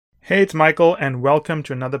Hey, it's Michael, and welcome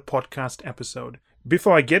to another podcast episode.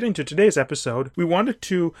 Before I get into today's episode, we wanted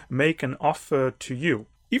to make an offer to you.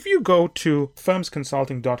 If you go to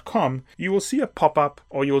firmsconsulting.com, you will see a pop-up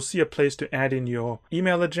or you'll see a place to add in your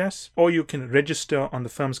email address, or you can register on the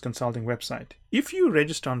Firms Consulting website. If you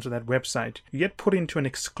register onto that website, you get put into an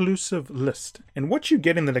exclusive list. And what you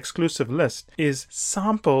get in that exclusive list is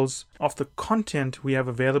samples of the content we have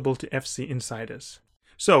available to FC insiders.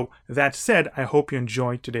 So, that said, I hope you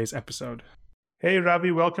enjoyed today's episode. Hey,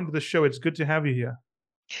 Ravi, welcome to the show. It's good to have you here.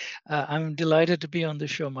 I'm delighted to be on the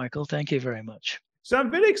show, Michael. Thank you very much. So,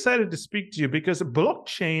 I'm very excited to speak to you because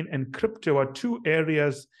blockchain and crypto are two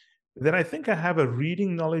areas that I think I have a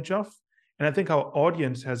reading knowledge of, and I think our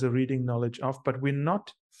audience has a reading knowledge of, but we're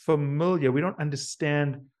not familiar. We don't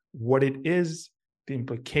understand what it is, the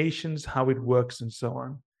implications, how it works, and so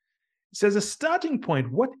on. So, as a starting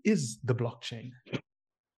point, what is the blockchain?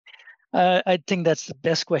 I think that's the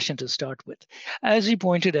best question to start with. As you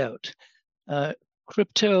pointed out,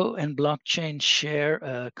 crypto and blockchain share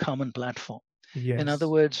a common platform. Yes. In other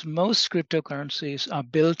words, most cryptocurrencies are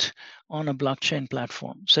built on a blockchain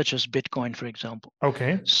platform, such as Bitcoin, for example.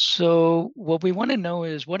 Okay. So what we want to know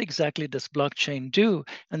is what exactly does blockchain do?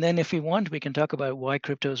 And then if we want, we can talk about why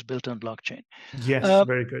crypto is built on blockchain. Yes,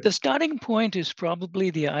 very good. The starting point is probably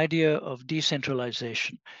the idea of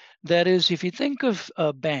decentralization. That is, if you think of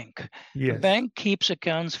a bank, Yes. a bank keeps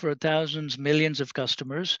accounts for thousands, millions of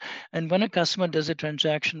customers. And when a customer does a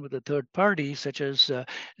transaction with a third party, such as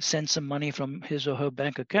send some money from his or her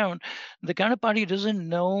bank account, the counterparty doesn't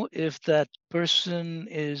know if that person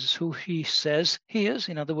is who he says he is.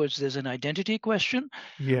 In other words, there's an identity question.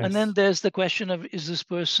 Yes. And then there's the question of, is this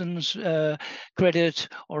person's credit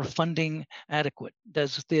or funding adequate?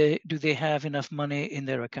 Do they have enough money in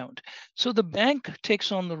their account? So the bank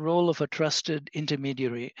takes on the role of a trusted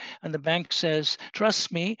intermediary, and the bank says,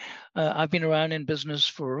 trust me, I've been around in business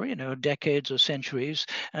for decades or centuries,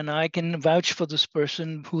 and I can vouch for this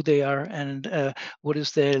person, who they are, and what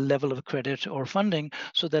is their level of credit or funding,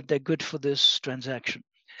 so that they're good for this transaction.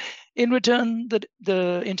 In return,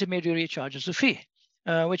 the intermediary charges a fee.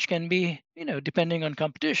 Which can be, depending on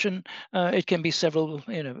competition, it can be several,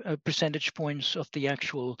 percentage points of the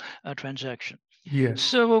actual transaction. Yes.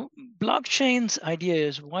 So blockchain's idea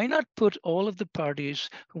is, why not put all of the parties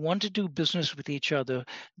who want to do business with each other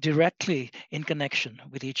directly in connection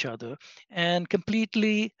with each other and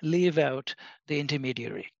completely leave out the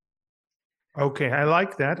intermediary? Okay, I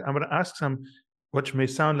like that. I'm going to ask some, which may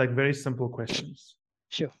sound like very simple questions.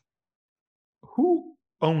 Sure. Who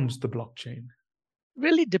owns the blockchain?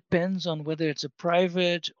 Really depends on whether it's a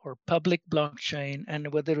private or public blockchain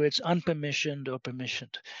and whether it's unpermissioned or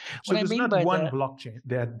permissioned. So What I there's mean not by one that, blockchain.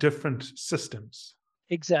 There are different systems.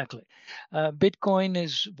 exactly. Bitcoin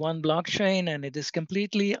is one blockchain and it is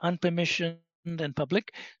completely unpermissioned and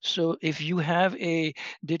public. So if you have a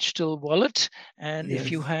digital wallet, and if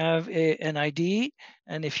you Yes. have an ID,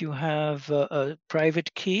 and if you have a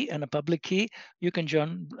private key and a public key, you can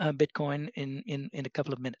join Bitcoin in a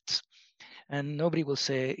couple of minutes. And nobody will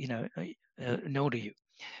say, no to you.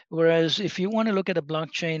 Whereas if you want to look at a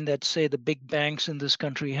blockchain that, say, the big banks in this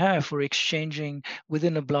country have for exchanging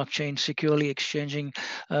within a blockchain, securely exchanging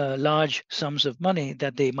large sums of money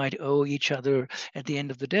that they might owe each other at the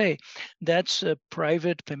end of the day, that's a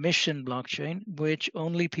private permission blockchain, which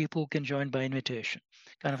only people can join by invitation,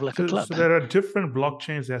 kind of like a club. So there are different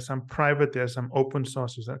blockchains. There's some private, there's some open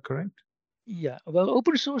source. Is that correct? Yeah, well,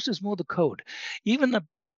 open source is more the code. Even a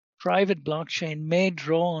private blockchain may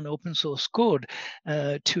draw on open source code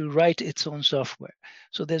to write its own software.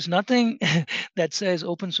 So there's nothing that says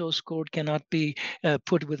open source code cannot be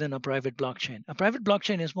put within a private blockchain. A private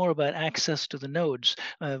blockchain is more about access to the nodes,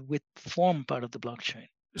 which form part of the blockchain.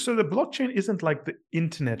 So the blockchain isn't like the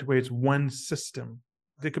internet where it's one system.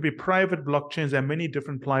 There could be private blockchains. There are many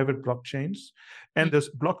different private blockchains, and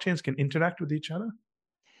those blockchains can interact with each other.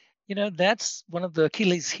 That's one of the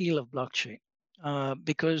Achilles heel of blockchain.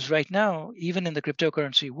 Because right now, even in the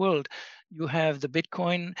cryptocurrency world, you have the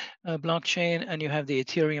Bitcoin blockchain and you have the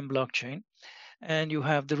Ethereum blockchain and you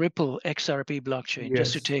have the Ripple XRP blockchain,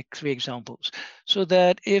 just to Yes. take three examples. So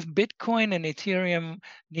that if Bitcoin and Ethereum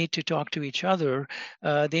need to talk to each other,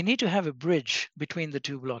 they need to have a bridge between the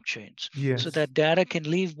two blockchains. Yes. So that data can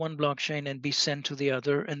leave one blockchain and be sent to the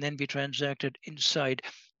other and then be transacted inside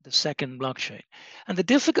the second blockchain. And the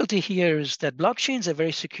difficulty here is that blockchains are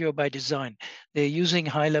very secure by design. They're using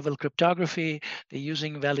high-level cryptography, they're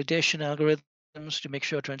using validation algorithms to make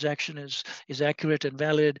sure a transaction is accurate and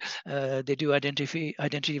valid. They do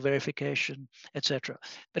identity verification, etc.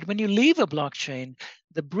 But when you leave a blockchain,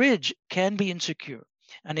 the bridge can be insecure.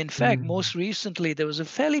 And in fact, most recently, there was a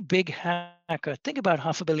fairly big hack, I think about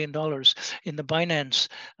 $500 million in the Binance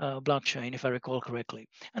blockchain, if I recall correctly.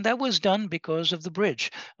 And that was done because of the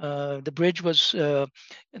bridge. The bridge was, the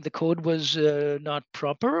code was not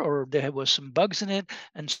proper, or there was some bugs in it,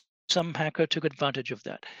 and some hacker took advantage of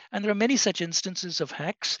that. And there are many such instances of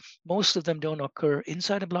hacks. Most of them don't occur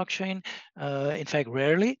inside a blockchain. In fact,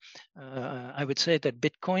 rarely. I would say that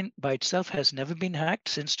Bitcoin by itself has never been hacked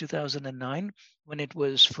since 2009 when it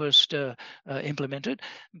was first implemented.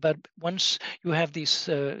 But once you have these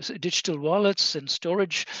digital wallets and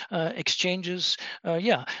storage exchanges,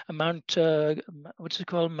 Mount, what's it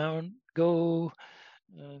called? Mount Go.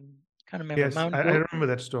 Can't remember. Yes, Mount I Go. remember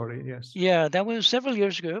that story. Yes. Yeah, that was several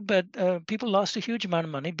years ago, but people lost a huge amount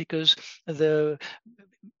of money because the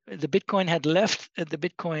Bitcoin had left the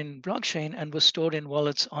Bitcoin blockchain and was stored in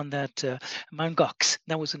wallets on that Mt. Gox.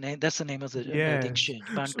 That was the name. That's the name of the Yes. exchange.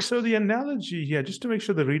 So the analogy here, just to make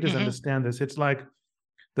sure the readers Mhm. understand this, it's like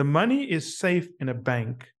the money is safe in a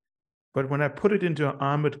bank, but when I put it into an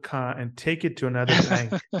armored car and take it to another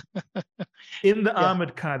bank, in the Yeah.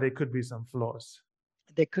 armored car there could be some flaws.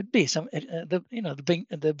 There could be some,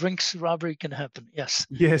 the Brinks robbery can happen. Yes.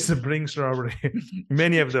 Yes, the Brinks robbery.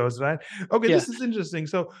 Many of those, right? Okay, Yeah. this is interesting.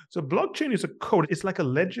 So blockchain is a code. It's like a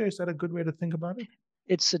ledger. Is that a good way to think about it?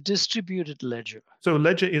 It's a distributed ledger. So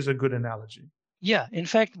ledger is a good analogy. Yeah. In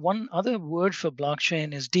fact, one other word for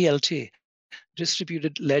blockchain is DLT,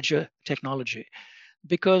 distributed ledger technology.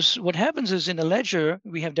 Because what happens is in a ledger,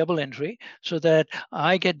 we have double entry so that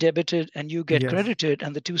I get debited and you get credited,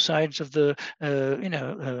 and the two sides of the,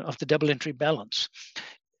 of the double entry balance.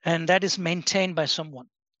 And that is maintained by someone.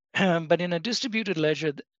 But in a distributed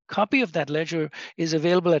ledger, the copy of that ledger is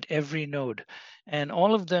available at every node. And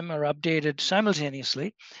all of them are updated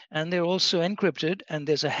simultaneously. And they're also encrypted. And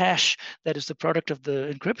there's a hash that is the product of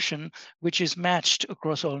the encryption, which is matched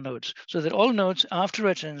across all nodes. So that all nodes after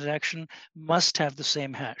a transaction must have the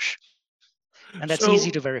same hash. And that's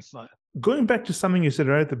easy to verify. Going back to something you said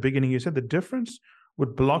right at the beginning, you said the difference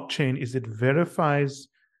with blockchain is it verifies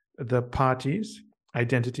the parties'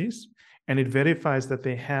 identities and it verifies that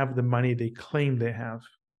they have the money they claim they have,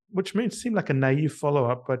 which may seem like a naive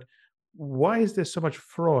follow-up, but why is there so much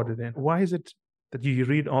fraud then? Why is it that you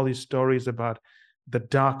read all these stories about the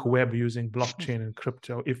dark web using blockchain and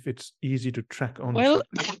crypto if it's easy to track ownership?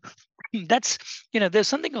 Well, that's, there's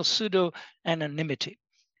something called pseudo anonymity.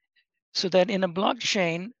 So that in a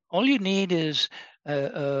blockchain, all you need is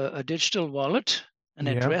a digital wallet, an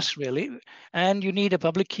address really, and you need a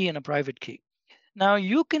public key and a private key. Now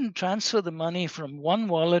you can transfer the money from one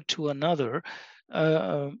wallet to another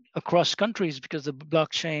across countries because the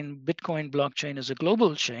Bitcoin blockchain is a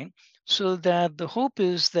global chain. So that the hope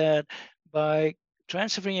is that by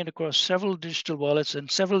transferring it across several digital wallets in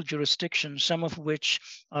several jurisdictions, some of which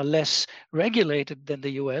are less regulated than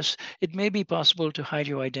the US, it may be possible to hide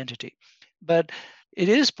your identity. But it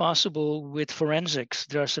is possible with forensics.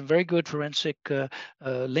 There are some very good forensic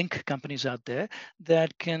link companies out there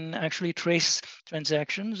that can actually trace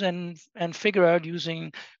transactions and figure out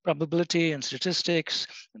using probability and statistics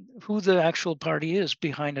who the actual party is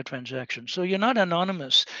behind a transaction. So you're not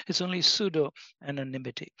anonymous. It's only pseudo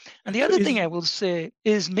anonymity. And the other thing I will say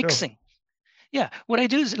is mixing. Yeah, what I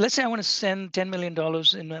do is, let's say I want to send $10 million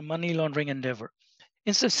in a money laundering endeavor.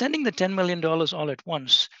 Instead of sending the $10 million all at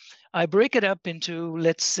once, I break it up into,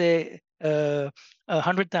 let's say,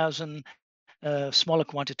 100,000 smaller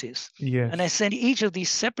quantities. Yes. And I send each of these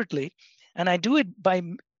separately. And I do it by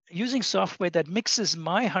using software that mixes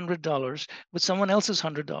my $100 with someone else's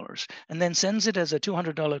 $100 and then sends it as a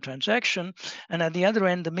 $200 transaction. And at the other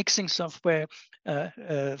end, the mixing software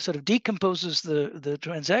sort of decomposes the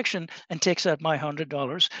transaction and takes out my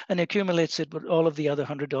 $100 and accumulates it with all of the other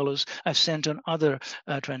 $100 I've sent on other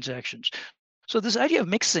transactions. So this idea of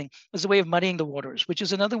mixing is a way of muddying the waters, which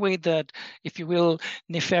is another way that, if you will,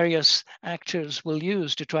 nefarious actors will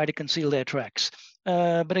use to try to conceal their tracks.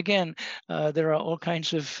 But again, there are all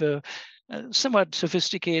kinds of somewhat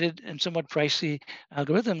sophisticated and somewhat pricey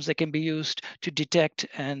algorithms that can be used to detect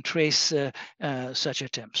and trace such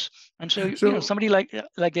attempts. And so somebody like the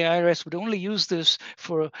IRS would only use this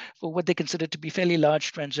for what they consider to be fairly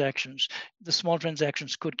large transactions. The small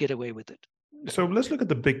transactions could get away with it. So let's look at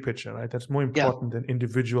the big picture, right? That's more important than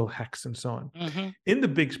individual hacks and so on. Mm-hmm. In the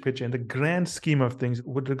big picture, in the grand scheme of things,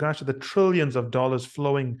 with regards to the trillions of dollars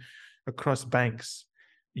flowing across banks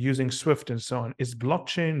using SWIFT and so on, is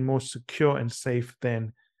blockchain more secure and safe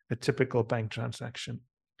than a typical bank transaction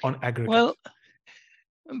on aggregate? Well,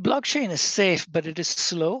 blockchain is safe, but it is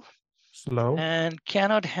slow and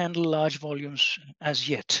cannot handle large volumes as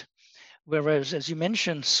yet, whereas, as you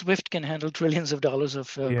mentioned, SWIFT can handle trillions of dollars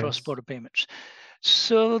of Yes. cross-border payments.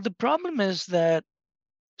 So the problem is that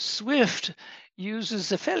SWIFT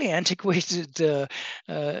uses a fairly antiquated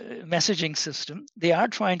messaging system. They are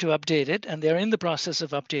trying to update it, and they're in the process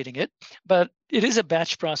of updating it, but it is a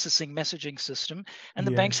batch processing messaging system, and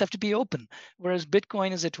the banks Yes. have to be open, whereas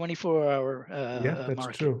Bitcoin is a 24-hour Yeah, that's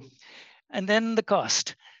market. true. And then the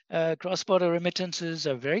cost. Cross-border remittances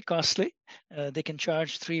are very costly. They can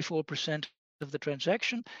charge 3-4% of the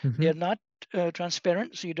transaction. They Hmm. are not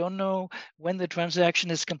transparent, so you don't know when the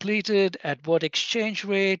transaction is completed, at what exchange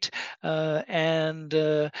rate, and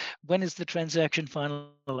when is the transaction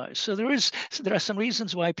finalized. So there are some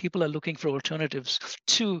reasons why people are looking for alternatives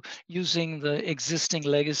to using the existing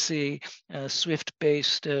legacy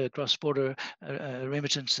SWIFT-based cross-border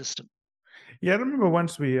remittance system. Yeah, I remember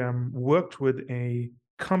once we worked with a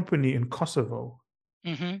company in Kosovo,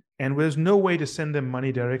 Hmm. and there's no way to send them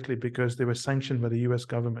money directly because they were sanctioned by the US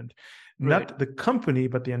government. Right. Not the company,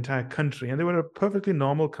 but the entire country. And they were a perfectly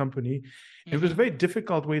normal company. It was a Hmm. very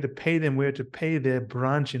difficult way to pay them, where to pay their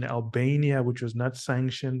branch in Albania, which was not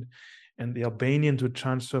sanctioned, and the Albanians would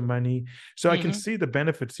transfer money. So I can Hmm. see the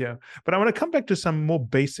benefits here. But I want to come back to some more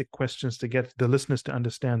basic questions to get the listeners to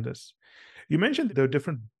understand this. You mentioned there are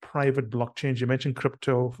different private blockchains. You mentioned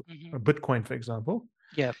crypto, Hmm. Bitcoin, for example,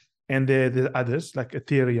 Yeah. and there are others like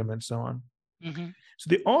Ethereum and so on. Hmm. So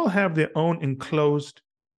they all have their own enclosed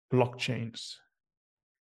blockchains.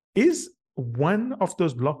 Is one of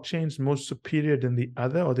those blockchains more superior than the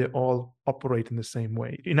other, or they all operate in the same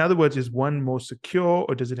way? In other words, is one more secure,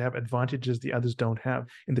 or does it have advantages the others don't have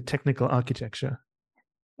in the technical architecture?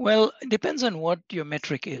 Well, it depends on what your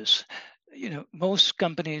metric is. Most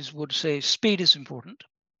companies would say speed is important,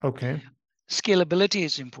 Okay. scalability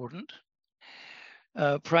is important,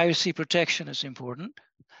 privacy protection is important,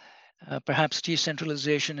 perhaps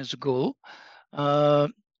decentralization is a goal. Uh,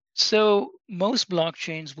 so most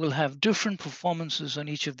blockchains will have different performances on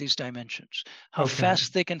each of these dimensions. How Okay.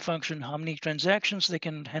 fast they can function, how many transactions they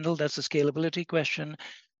can handle, that's a scalability question.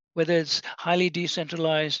 Whether it's highly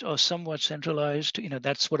decentralized or somewhat centralized,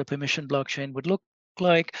 that's what a permission blockchain would look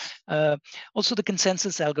like. Uh, Also, the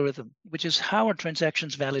consensus algorithm, which is how are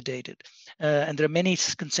transactions validated. And there are many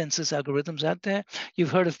consensus algorithms out there.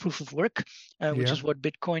 You've heard of proof of work, which Yeah. is what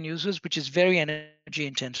Bitcoin uses, which is very energy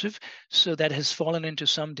intensive. So that has fallen into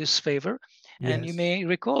some disfavor. And you Yes. may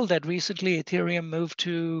recall that recently Ethereum moved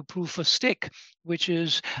to proof of stake, which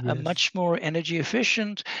is a Yes. much more energy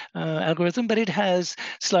efficient algorithm, but it has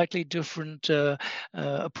slightly different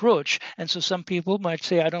approach. And so some people might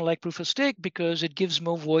say, I don't like proof of stake because it gives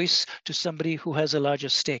more voice to somebody who has a larger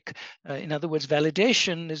stake. In other words,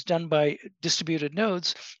 validation is done by distributed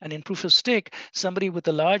nodes. And in proof of stake, somebody with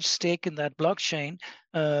a large stake in that blockchain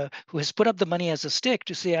who has put up the money as a stake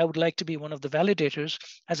to say, I would like to be one of the validators,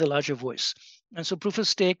 has a larger voice. And so proof of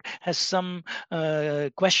stake has some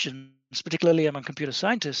questions, particularly among computer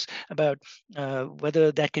scientists, about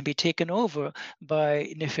whether that can be taken over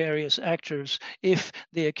by nefarious actors if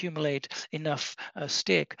they accumulate enough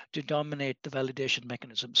stake to dominate the validation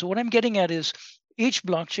mechanism. So what I'm getting at is each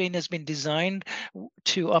blockchain has been designed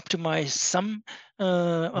to optimize some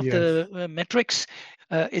of Yes. the metrics.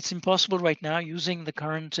 It's impossible right now using the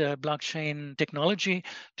current blockchain technology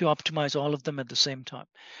to optimize all of them at the same time.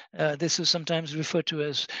 This is sometimes referred to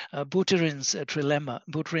as Buterin's trilemma.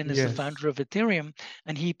 Buterin is the Yes. founder of Ethereum,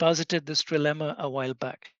 and he posited this trilemma a while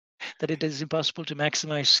back, that it is impossible to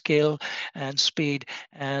maximize scale and speed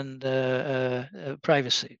and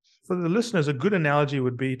privacy. For the listeners, a good analogy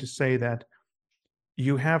would be to say that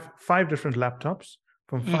you have five different laptops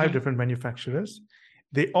from five Hmm. different manufacturers.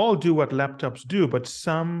 They all do what laptops do, but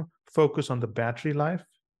some focus on the battery life,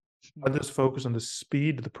 others focus on the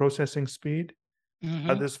speed, the processing speed, Hmm.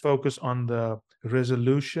 others focus on the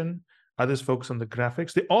resolution, others focus on the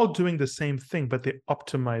graphics. They're all doing the same thing, but they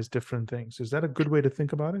optimize different things. Is that a good way to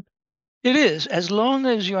think about it? It is, as long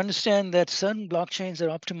as you understand that certain blockchains are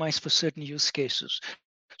optimized for certain use cases.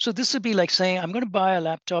 So this would be like saying, I'm going to buy a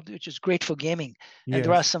laptop which is great for gaming. And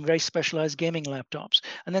there are Yes. some very specialized gaming laptops.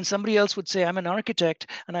 And then somebody else would say, I'm an architect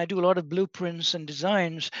and I do a lot of blueprints and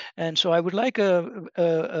designs. And so I would like a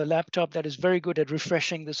laptop that is very good at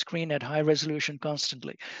refreshing the screen at high resolution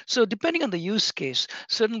constantly. So depending on the use case,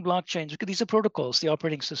 certain blockchains, because these are protocols, the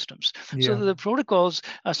operating systems. So Yeah. the protocols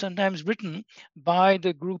are sometimes written by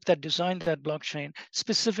the group that designed that blockchain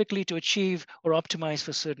specifically to achieve or optimize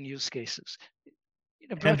for certain use cases.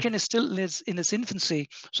 And Blockchain is still in its infancy,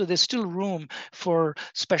 so there's still room for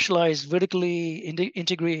specialized, vertical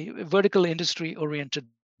industry-oriented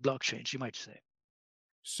blockchains, you might say.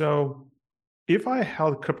 so if I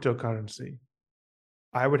held cryptocurrency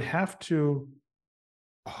I would have to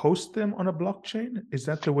host them on a blockchain. Is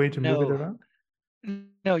that the way to move it No, around?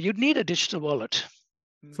 no, you'd need a digital wallet.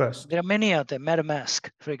 First. There are many out there, MetaMask,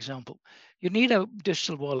 for example. You need a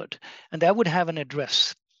digital wallet, and that would have an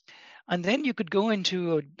address. And then you could go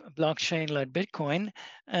into a blockchain like Bitcoin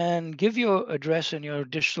and give your address in your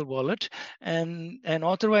digital wallet and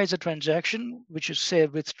authorize a transaction, which is say a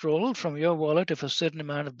withdrawal from your wallet of a certain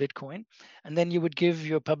amount of Bitcoin. And then you would give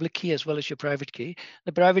your public key as well as your private key.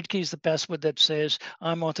 The private key is the password that says,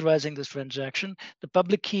 I'm authorizing this transaction. The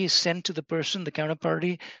public key is sent to the person, the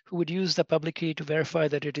counterparty, who would use the public key to verify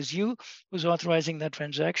that it is you who's authorizing that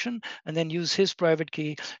transaction, and then use his private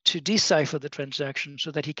key to decipher the transaction so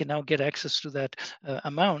that he can now get access to that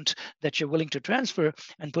amount that you're willing to transfer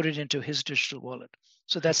and put it into his digital wallet.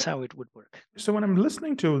 So that's how it would work. So when I'm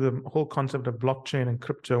listening to the whole concept of blockchain and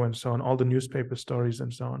crypto and so on, all the newspaper stories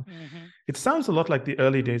and so on, it sounds a lot like the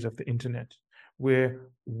early days of the internet, where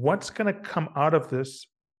what's going to come out of this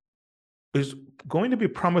is going to be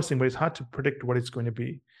promising, but it's hard to predict what it's going to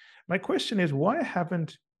be. My question is, why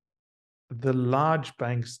haven't the large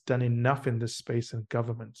banks done enough in this space and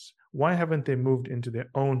governments? Why haven't they moved into their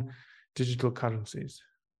own digital currencies?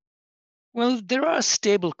 Well, there are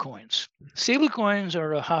stable coins. Stable coins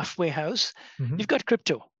are a halfway house. You've got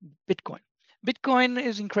crypto, Bitcoin. Bitcoin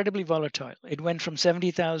is incredibly volatile. It went from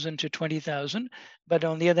 70,000 to 20,000, but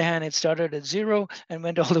on the other hand, it started at zero and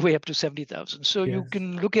went all the way up to 70,000. So you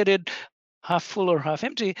can look at it half full or half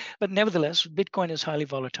empty, but nevertheless, Bitcoin is highly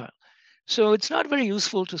volatile. So it's not very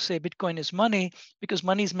useful to say Bitcoin is money, because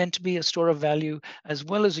money is meant to be a store of value as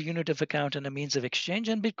well as a unit of account and a means of exchange.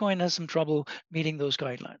 And Bitcoin has some trouble meeting those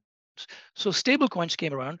guidelines. So stable coins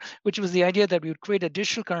came around, which was the idea that we would create a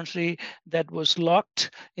digital currency that was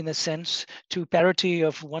locked, in a sense, to parity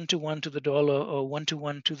of 1-to-1 to the dollar, or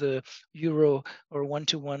 1-to-1 to the euro, or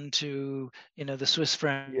 1-to-1 to the Swiss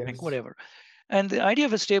franc, whatever. And the idea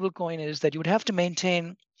of a stable coin is that you would have to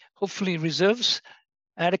maintain, hopefully, reserves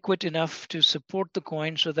adequate enough to support the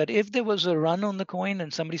coin, so that if there was a run on the coin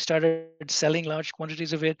and somebody started selling large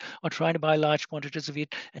quantities of it or trying to buy large quantities of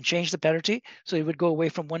it and change the parity, so it would go away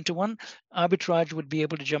from 1-to-1, arbitrage would be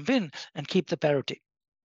able to jump in and keep the parity.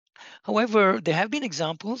 However, there have been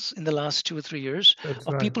examples in the last 2 or 3 years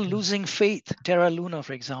of people losing faith. Terra Luna,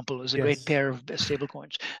 for example, is a great pair of stable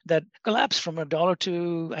coins that collapsed from $1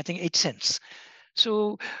 to, I think, 8 cents.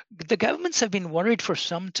 So the governments have been worried for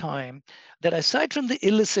some time that aside from the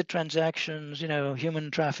illicit transactions,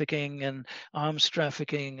 human trafficking and arms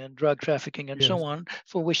trafficking and drug trafficking and so on,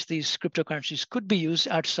 for which these cryptocurrencies could be used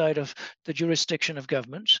outside of the jurisdiction of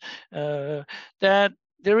governments, that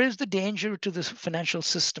there is the danger to the financial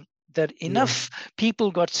system, that enough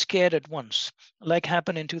people got scared at once, like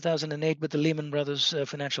happened in 2008 with the Lehman Brothers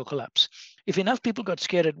financial collapse. If enough people got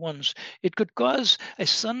scared at once, it could cause a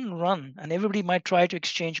sudden run, and everybody might try to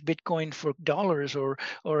exchange Bitcoin for dollars or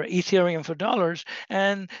Ethereum for dollars,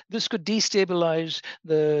 and this could destabilize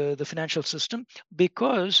the financial system,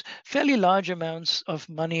 because fairly large amounts of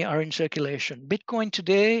money are in circulation. Bitcoin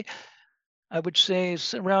today, I would say,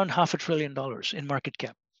 is around $500 billion in market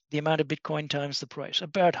cap. The amount of Bitcoin times the price,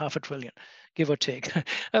 about $500 billion, give or take.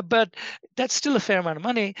 But that's still a fair amount of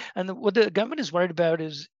money. And what the government is worried about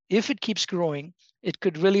is, if it keeps growing, it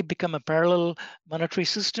could really become a parallel monetary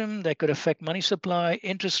system that could affect money supply,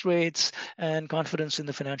 interest rates, and confidence in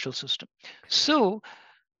the financial system. So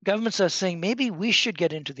governments are saying, maybe we should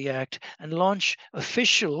get into the act and launch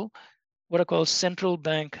official, what are called central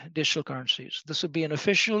bank digital currencies. This would be an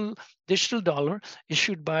official digital dollar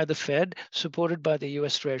issued by the Fed, supported by the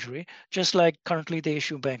US Treasury, just like currently they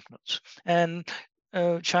issue banknotes. And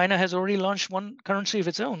China has already launched one currency of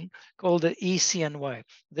its own called the ECNY,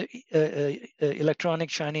 the Electronic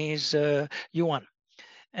Chinese Yuan.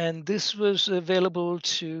 And this was available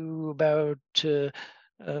to about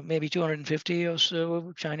maybe 250 or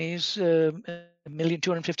so Chinese,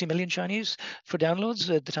 250 million Chinese for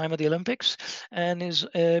downloads at the time of the Olympics, and is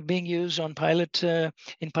being used on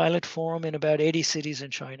in pilot form in about 80 cities in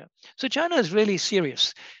China. So China is really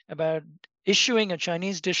serious about issuing a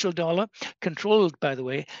Chinese digital dollar, controlled, by the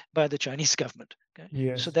way, by the Chinese government.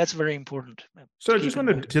 Okay? So that's very important. So I just want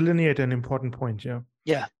to delineate an important point here.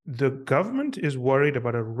 Yeah. The government is worried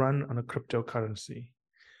about a run on a cryptocurrency.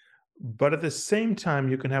 But at the same time,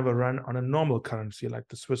 you can have a run on a normal currency like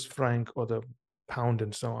the Swiss franc or the pound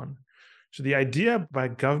and so on. So the idea by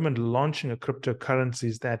government launching a cryptocurrency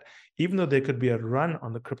is that even though there could be a run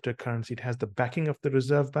on the cryptocurrency, it has the backing of the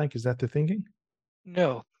Reserve Bank. Is that the thinking?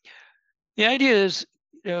 No. The idea is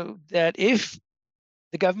that if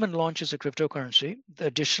the government launches a cryptocurrency, the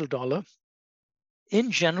digital dollar, in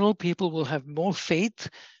general, people will have more faith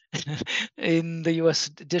in the US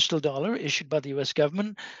digital dollar issued by the US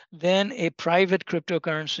government, then a private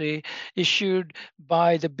cryptocurrency issued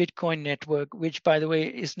by the Bitcoin network, which, by the way,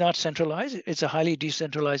 is not centralized. It's a highly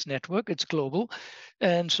decentralized network, it's global.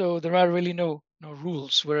 And so there are really no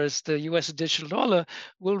rules, whereas the US digital dollar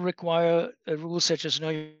will require rules such as know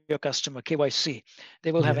your customer, KYC.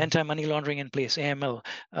 They will have Yeah. anti-money laundering in place, AML.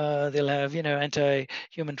 They'll have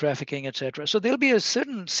anti-human trafficking, etc. So there'll be a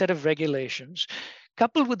certain set of regulations,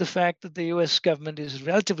 coupled with the fact that the US government is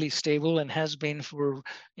relatively stable and has been for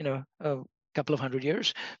a couple of 100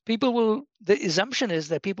 years. The assumption is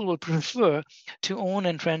that people will prefer to own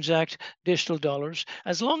and transact digital dollars,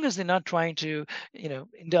 as long as they're not trying to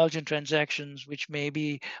indulge in transactions which may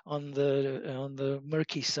be on the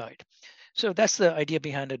murky side. So that's the idea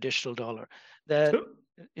behind a digital dollar, that So,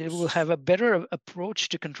 it will have a better approach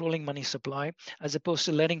to controlling money supply, as opposed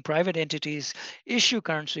to letting private entities issue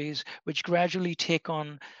currencies which gradually take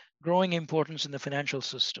on growing importance in the financial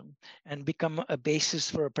system and become a basis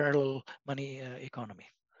for a parallel money economy.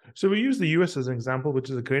 so we use the US as an example, which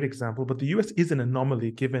is a great example, but the US is an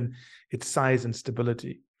anomaly given its size and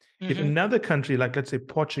stability. If Hmm. another country, like let's say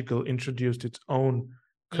Portugal, introduced its own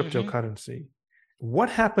Hmm. cryptocurrency, what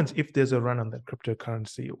happens if there's a run on that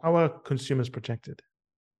cryptocurrency? How are consumers protected?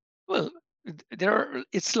 Well,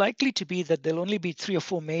 it's likely to be that there'll only be three or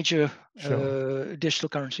four major Sure. digital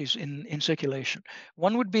currencies in circulation.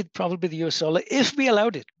 One would be probably the US dollar, if we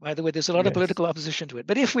allowed it. By the way, there's a lot of Yes. political opposition to it,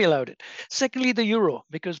 but if we allowed it. Secondly, the euro,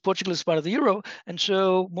 because Portugal is part of the euro, and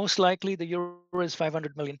so most likely the euro is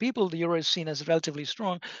 500 million people. The euro is seen as relatively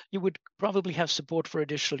strong. You would probably have support for a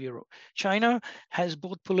digital euro. China has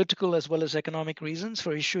both political as well as economic reasons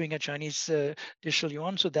for issuing a Chinese digital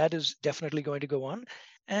yuan, so that is definitely going to go on.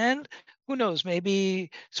 And who knows, maybe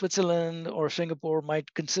Switzerland or Singapore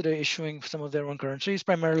might consider issuing some of their own currencies,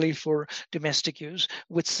 primarily for domestic use,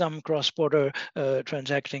 with some cross-border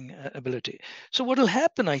transacting ability. So what will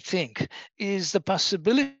happen, I think, is the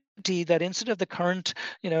possibility that instead of the current,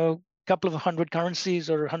 couple of hundred currencies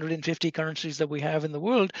or 150 currencies that we have in the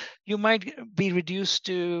world, you might be reduced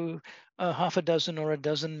to half a dozen or a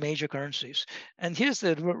dozen major currencies. And here's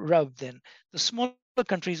the rub then: the smaller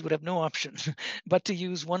countries would have no option but to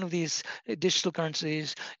use one of these digital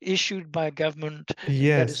currencies issued by a government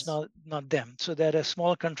that is Yes. not them. So that a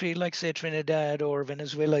small country like, say, Trinidad or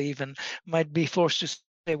Venezuela even might be forced to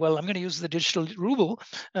say, well, I'm going to use the digital ruble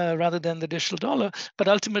rather than the digital dollar, but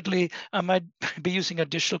ultimately I might be using a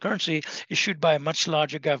digital currency issued by a much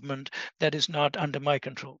larger government that is not under my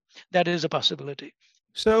control. That is a possibility.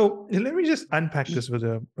 So let me just unpack Mm, this with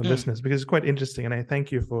the mm, listeners because it's quite interesting, and I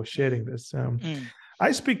thank you for mm, sharing this. mm.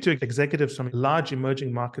 I speak to executives from large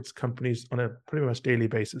emerging markets companies on a pretty much daily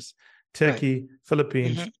basis: Right. Turkey,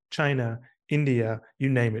 Philippines, Hmm. China, India, you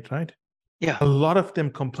name it, right? Yeah. A lot of them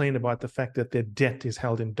complain about the fact that their debt is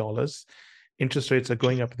held in dollars. Interest rates are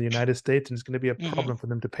going up in the United States, and it's going to be a Hmm. problem for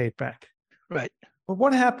them to pay it back. Right. But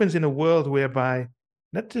what happens in a world whereby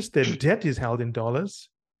not just their debt is held in dollars,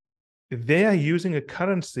 they are using a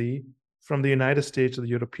currency from the United States or the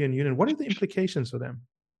European Union? What are the implications for them?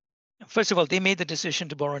 First of all, they made the decision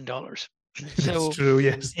to borrow in dollars. That's So true.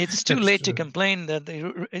 Yes, it's too that's late to true. complain that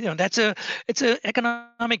it's an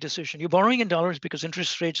economic decision. You're borrowing in dollars because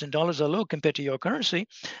interest rates in dollars are low compared to your currency,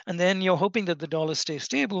 and then you're hoping that the dollar stays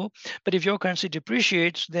stable. But if your currency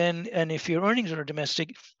depreciates, then and if your earnings are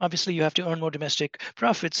domestic, obviously you have to earn more domestic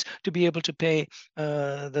profits to be able to pay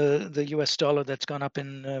the U.S. dollar that's gone up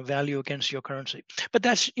in value against your currency. But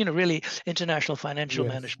that's really international financial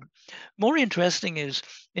Yes. management. More interesting is,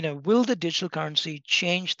 will the digital currency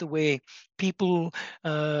change the way people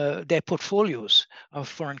their portfolios of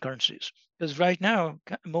foreign currencies? Because right now,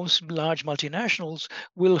 most large multinationals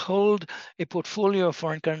will hold a portfolio of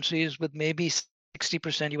foreign currencies with maybe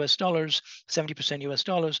 60% US dollars, 70% US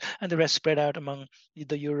dollars, and the rest spread out among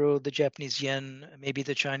the euro, the Japanese yen, maybe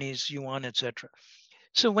the Chinese yuan, etc.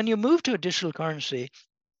 So when you move to a digital currency,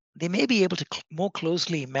 they may be able to more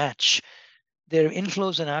closely match their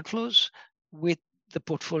inflows and outflows with the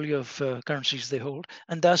portfolio of currencies they hold,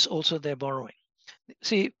 and thus also their borrowing.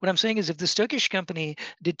 See, what I'm saying is if this Turkish company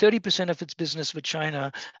did 30% of its business with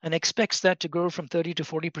China and expects that to grow from 30 to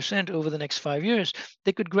 40% over the next 5 years,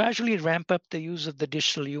 they could gradually ramp up the use of the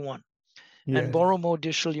digital yuan and Yes. borrow more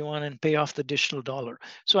digital yuan and pay off the digital dollar.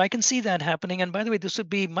 So I can see that happening. And by the way, this would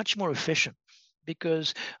be much more efficient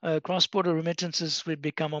because cross-border remittances would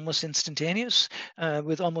become almost instantaneous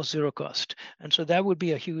with almost zero cost. And so that would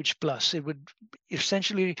be a huge plus. It would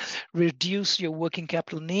essentially reduce your working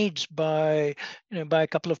capital needs by a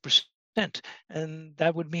couple of percent And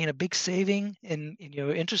that would mean a big saving in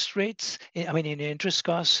your interest rates, in your interest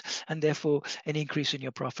costs, and therefore an increase in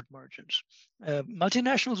your profit margins.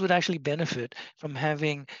 Multinationals would actually benefit from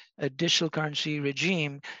having a digital currency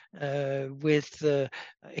regime with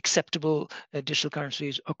acceptable digital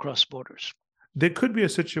currencies across borders. There could be a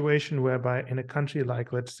situation whereby in a country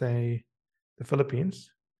like, let's say, the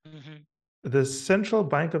Philippines, Mm-hmm. the Central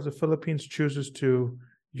Bank of the Philippines chooses to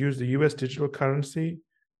use the US digital currency,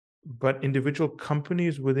 but individual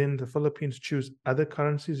companies within the Philippines choose other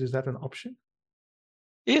currencies. Is that an option?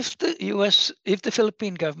 If the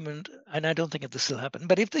Philippine government, and I don't think this will happen,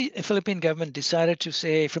 but if the Philippine government decided to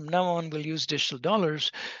say from now on we'll use digital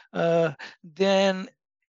dollars, then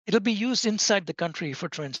it'll be used inside the country for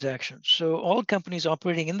transactions. So all companies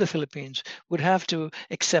operating in the Philippines would have to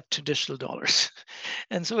accept digital dollars.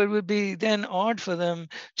 And so it would be then odd for them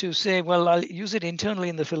to say, well, I'll use it internally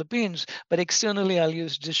in the Philippines, but externally I'll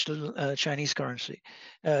use digital Chinese currency.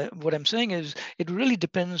 What I'm saying is it really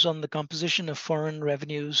depends on the composition of foreign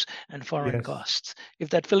revenues and foreign Yes. costs. If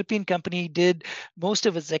that Philippine company did most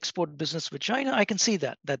of its export business with China, I can see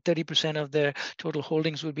that 30% of their total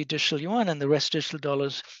holdings would be digital yuan and the rest digital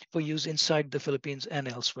dollars for use inside the Philippines and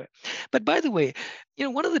elsewhere. But by the way,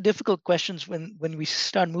 one of the difficult questions when we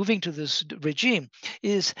start moving to this regime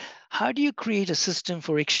is how do you create a system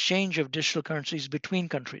for exchange of digital currencies between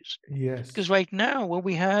countries? Because Yes. right now what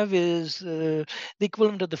we have is the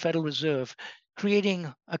equivalent of the Federal Reserve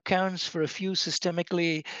creating accounts for a few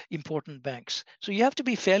systemically important banks. So you have to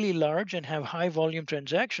be fairly large and have high volume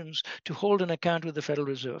transactions to hold an account with the Federal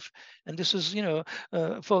Reserve. And this is,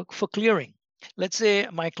 for clearing. Let's say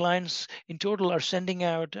my clients in total are sending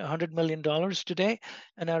out $100 million today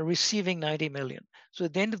and are receiving 90 million. So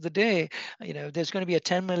at the end of the day, there's going to be a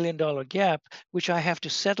 $10 million gap, which I have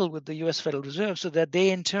to settle with the US Federal Reserve so that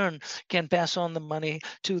they in turn can pass on the money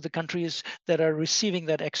to the countries that are receiving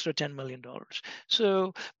that extra $10 million.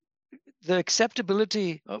 So the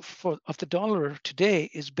acceptability of the dollar today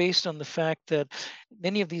is based on the fact that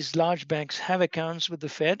many of these large banks have accounts with the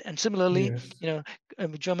Fed, and similarly, Yes.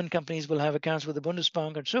 German companies will have accounts with the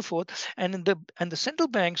Bundesbank and so forth, and the central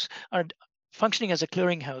banks are functioning as a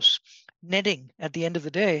clearinghouse, netting at the end of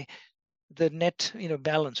the day the net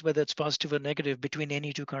balance, whether it's positive or negative between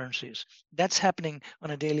any two currencies. That's happening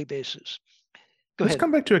on a daily basis. Go Let's ahead.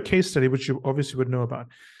 come back to a case study, which you obviously would know about.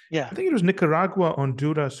 Yeah. I think it was Nicaragua,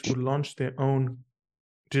 Honduras who launched their own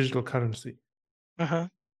digital currency. Uh-huh.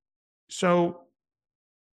 So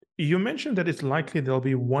you mentioned that it's likely there'll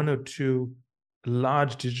be one or two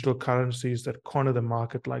large digital currencies that corner the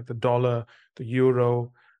market, like the dollar, the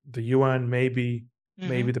euro, the yuan, maybe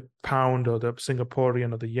Mm-hmm. the pound or the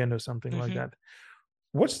Singaporean or the yen or something like Mm-hmm. that.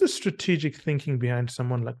 What's the strategic thinking behind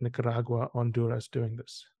someone like Nicaragua, Honduras doing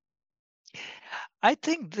this? I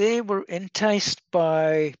think they were enticed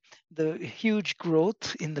by the huge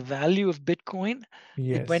growth in the value of Bitcoin.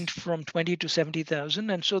 It went Yes. from 20 to 70,000.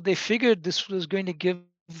 And so they figured this was going to give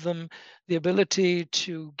them the ability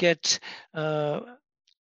to get, ride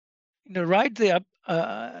the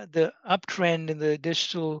uptrend in the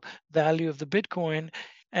digital value of the Bitcoin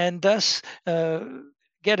and thus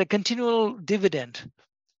get a continual dividend.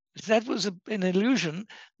 That was an illusion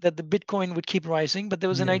that the Bitcoin would keep rising, but there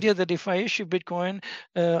was an idea Yes. that if I issue Bitcoin,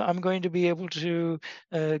 I'm going to be able to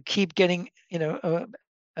keep getting,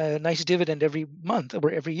 a nice dividend every month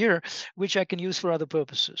or every year, which I can use for other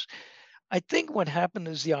purposes. I think what happened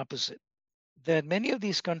is the opposite. That many of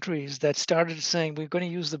these countries that started saying we're going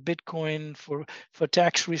to use the Bitcoin for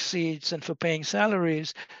tax receipts and for paying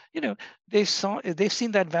salaries, they've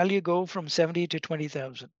seen that value go from 70 to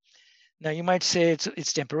 20,000. Now you might say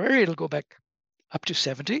it's temporary; it'll go back up to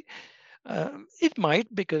 70. It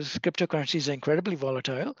might because cryptocurrencies are incredibly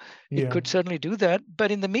volatile. It Yeah. could certainly do that,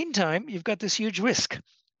 but in the meantime, you've got this huge risk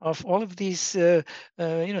of all of these,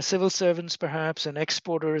 civil servants perhaps and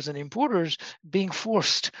exporters and importers being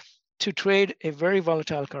forced to trade a very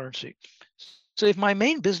volatile currency. So if my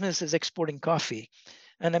main business is exporting coffee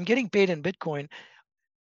and I'm getting paid in Bitcoin,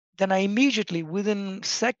 then I immediately, within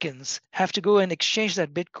seconds, have to go and exchange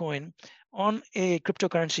that Bitcoin on a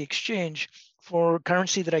cryptocurrency exchange for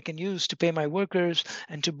currency that I can use to pay my workers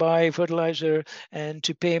and to buy fertilizer and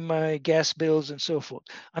to pay my gas bills and so forth.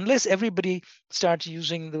 Unless everybody starts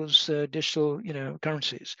using those digital,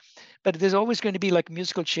 currencies, but there's always going to be like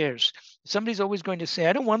musical chairs. Somebody's always going to say,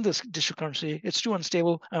 I don't want this digital currency. It's too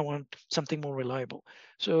unstable. I want something more reliable.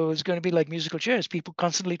 So it's going to be like musical chairs, people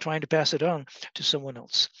constantly trying to pass it on to someone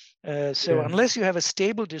else. So unless Yes. you have a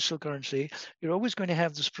stable digital currency, you're always going to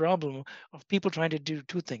have this problem of people trying to do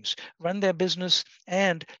two things: run their business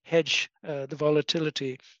and hedge the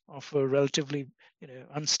volatility of a relatively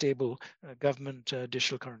unstable government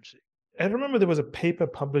digital currency. I remember there was a paper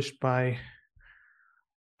published by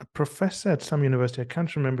a professor at some university. I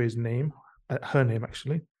can't remember his name, her name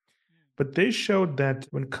actually. But they showed that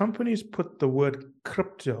when companies put the word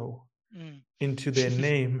crypto Mm. into their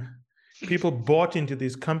name, people bought into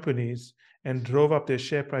these companies and drove up their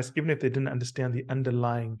share price, even if they didn't understand the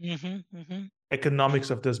underlying economics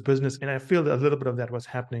of this business. And I feel that a little bit of that was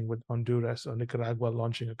happening with Honduras or Nicaragua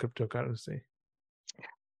launching a cryptocurrency.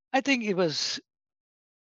 I think it was,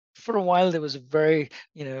 for a while, there was a very,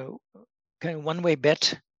 kind of one-way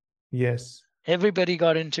bet. Yes. Everybody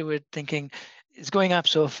got into it thinking it's going up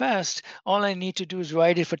so fast. All I need to do is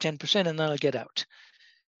ride it for 10% and then I'll get out.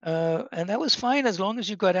 And that was fine as long as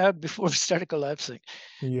you got out before it started collapsing.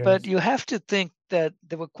 But Yes. you have to think that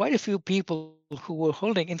there were quite a few people who were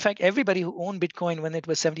holding. In fact, everybody who owned Bitcoin when it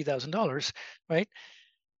was $70,000, right,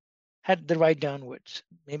 had the ride downwards.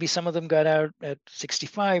 Maybe some of them got out at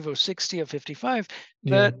 65 or 60 or 55,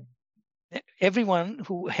 Yeah. but everyone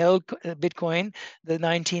who held Bitcoin, the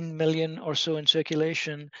 19 million or so in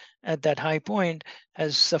circulation at that high point,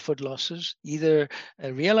 has suffered losses, either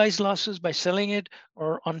realized losses by selling it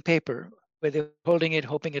or on paper, where they're holding it,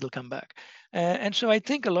 hoping it'll come back. And so I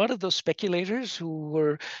think a lot of those speculators who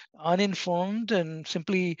were uninformed and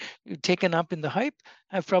simply taken up in the hype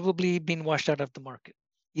have probably been washed out of the market,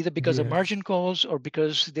 either because of Yes. margin calls or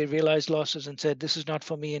because they realized losses and said, this is not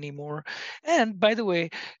for me anymore. And by the way,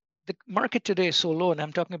 the market today is so low, and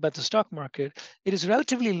I'm talking about the stock market, it is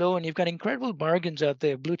relatively low, and you've got incredible bargains out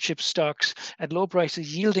there, blue chip stocks at low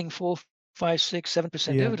prices yielding 4, 5, 6,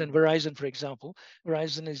 7% Yeah. dividend. Verizon, for example,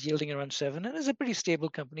 Verizon is yielding around 7 and is a pretty stable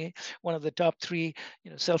company, one of the top 3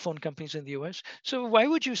 cell phone companies in the US. So why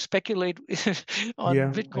would you speculate on Yeah. I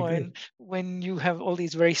agree. Bitcoin when you have all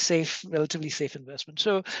these very safe, relatively safe investments?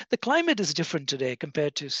 So the climate is different today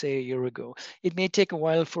compared to, say, a year ago. It may take a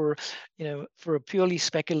while for for a purely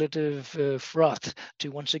speculative froth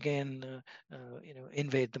to once again,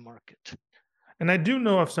 invade the market. And I do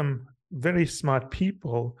know of some very smart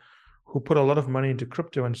people who put a lot of money into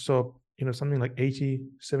crypto and saw, something like 80,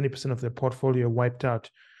 70% of their portfolio wiped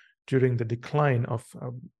out during the decline of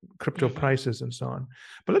crypto prices and so on.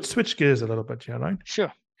 But let's switch gears a little bit here, right?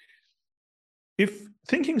 Sure. If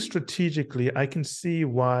thinking strategically, I can see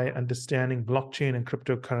why understanding blockchain and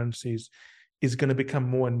cryptocurrencies is going to become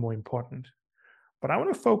more and more important. But I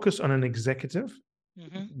want to focus on an executive,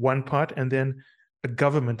 one part, and then a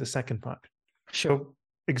government, the second part. Sure. So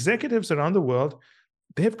executives around the world,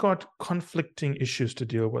 they've got conflicting issues to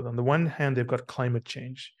deal with. On the one hand, they've got climate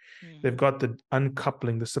change. They've got the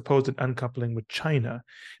uncoupling, the supposed uncoupling with China.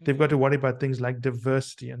 They've got to worry about things like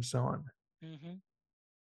diversity and so on.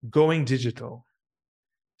 Going digital.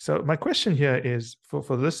 So my question here is for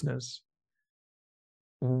listeners,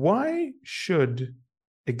 why should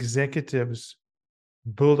executives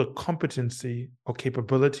build a competency or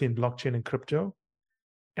capability in blockchain and crypto?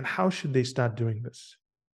 And how should they start doing this?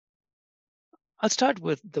 I'll start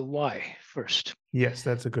with the why first. Yes,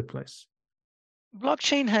 that's a good place.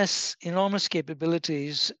 Blockchain has enormous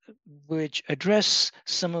capabilities which address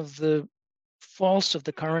some of the faults of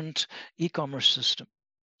the current e-commerce system.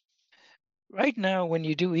 Right now, when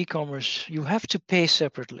you do e-commerce, you have to pay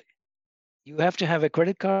separately. You have to have a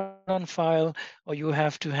credit card on file, or you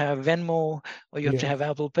have to have Venmo, or you have to have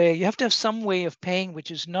Apple Pay. You have to have some way of paying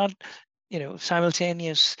which is not,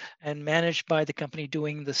 simultaneous and managed by the company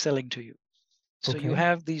doing the selling to you. So you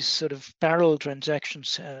have these sort of parallel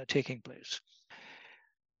transactions taking place.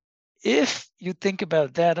 If you think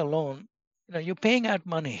about that alone, you're paying out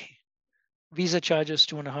money. Visa charges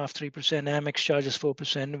 2.5%, 3%. Amex charges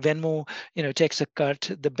 4%. Venmo, takes a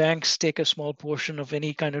cut. The banks take a small portion of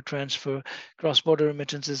any kind of transfer. Cross-border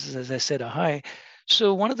remittances, as I said, are high.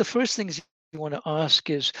 So one of the first things you want to ask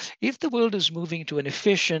is, if the world is moving to an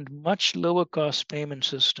efficient, much lower cost payment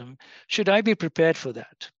system, should I be prepared for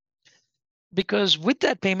that? Because with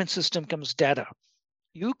that payment system comes data.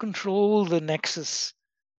 You control the nexus,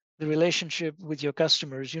 the relationship with your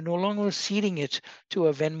customers. You're no longer ceding it to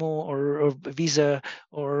a Venmo or Visa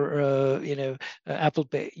or Apple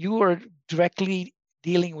Pay. You are directly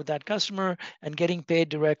dealing with that customer and getting paid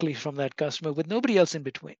directly from that customer with nobody else in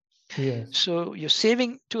between. Yes. So you're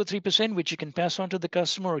saving 2 or 3%, which you can pass on to the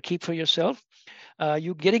customer or keep for yourself.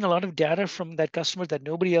 You're getting a lot of data from that customer that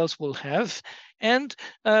nobody else will have, and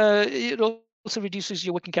it also reduces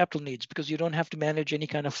your working capital needs because you don't have to manage any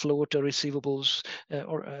kind of float or receivables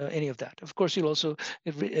or any of that. Of course, you'll also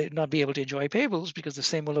not be able to enjoy payables because the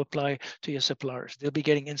same will apply to your suppliers. They'll be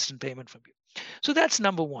getting instant payment from you. So that's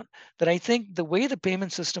number one. That I think the way the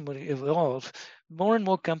payment system will evolve, more and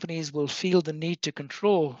more companies will feel the need to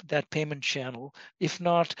control that payment channel. If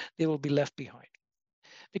not, they will be left behind,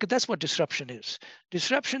 because that's what disruption is.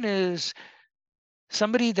 Disruption is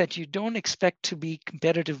somebody that you don't expect to be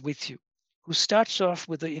competitive with you, who starts off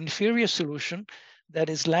with an inferior solution that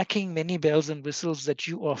is lacking many bells and whistles that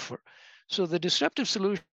you offer. So the disruptive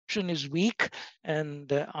solution is weak and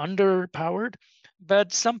underpowered,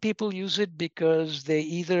 but some people use it because they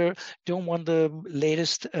either don't want the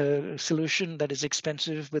latest solution that is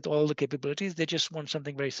expensive with all the capabilities. They just want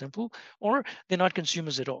something very simple, or they're not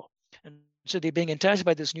consumers at all. And so they're being enticed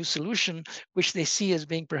by this new solution, which they see as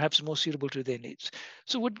being perhaps more suitable to their needs.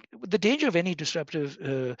 So what the danger of any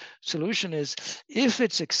disruptive solution is, if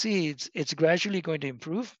it succeeds, it's gradually going to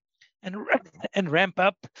improve and, and ramp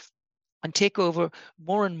up and take over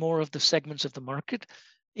more and more of the segments of the market,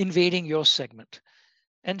 invading your segment.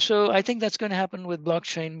 And so I think that's going to happen with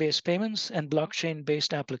blockchain-based payments and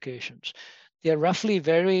blockchain-based applications. They're roughly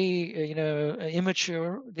very,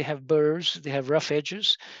 immature. They have burrs, they have rough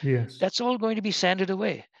edges. Yes. That's all going to be sanded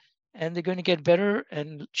away, and they're going to get better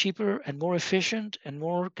and cheaper and more efficient, and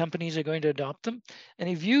more companies are going to adopt them. And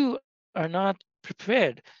if you are not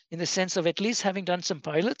prepared, in the sense of at least having done some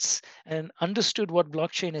pilots and understood what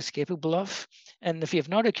blockchain is capable of, and if you have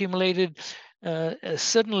not accumulated a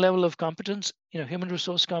certain level of competence, human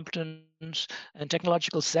resource competence and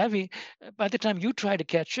technological savvy, by the time you try to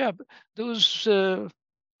catch up, those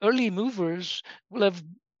early movers will have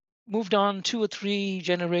moved on 2 or 3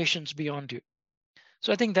 generations beyond you.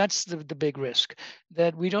 So I think that's the big risk,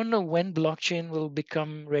 that we don't know when blockchain will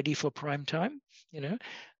become ready for prime time,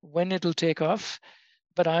 when it'll take off,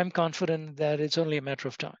 but I'm confident that it's only a matter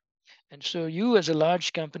of time. And so you, as a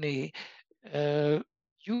large company, uh,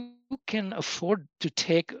 you can afford to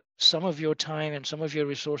take some of your time and some of your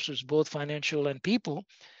resources, both financial and people,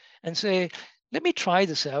 and say, let me try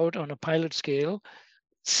this out on a pilot scale,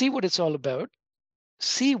 see what it's all about,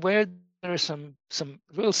 see where there are some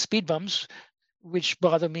real speed bumps which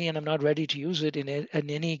bother me and I'm not ready to use it in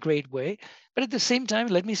any great way. But at the same time,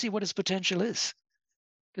 let me see what its potential is.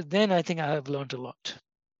 Because then I think I have learned a lot.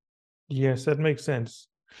 Yes, that makes sense.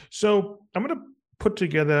 So I'm going to put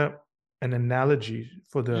together an analogy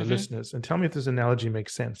for the Hmm. listeners and tell me if this analogy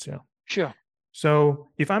makes sense. Yeah. Sure.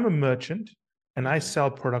 So if I'm a merchant and I Hmm. sell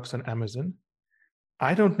products on Amazon,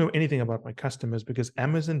 I don't know anything about my customers because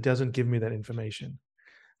Amazon doesn't give me that information.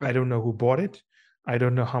 I Right. don't know who bought it. I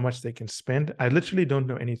don't know how much they can spend. I literally don't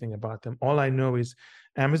know anything about them. All I know is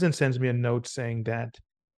Amazon sends me a note saying that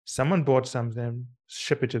someone bought something,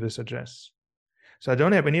 ship it to this address. So I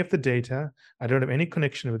don't have any of the data. I don't have any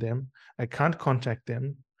connection with them. I can't contact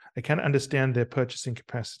them. I can't understand their purchasing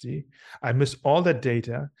capacity. I miss all that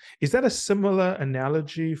data. Is that a similar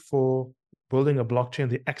analogy for building a blockchain,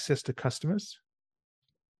 the access to customers?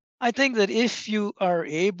 I think that if you are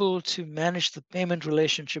able to manage the payment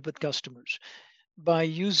relationship with customers by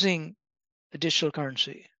using a digital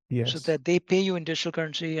currency, so Yes. that they pay you in digital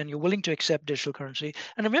currency and you're willing to accept digital currency.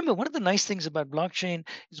 And remember, one of the nice things about blockchain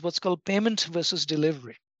is what's called payment versus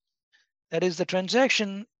delivery. That is, the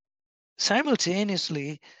transaction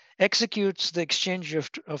simultaneously executes the exchange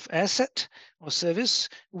of asset or service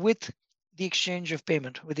with the exchange of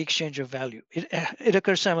payment, with the exchange of value. It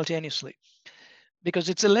occurs simultaneously because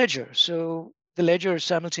it's a ledger. So the ledger is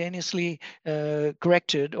simultaneously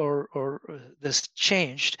corrected or this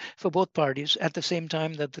changed for both parties at the same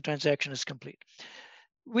time that the transaction is complete,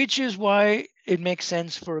 which is why it makes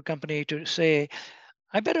sense for a company to say,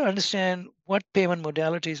 I better understand what payment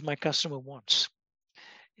modalities my customer wants.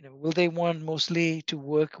 Will they want mostly to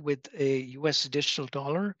work with a US digital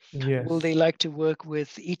dollar? Will they Yes. like to work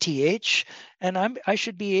with ETH? And I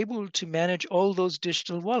should be able to manage all those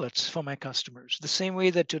digital wallets for my customers. The same way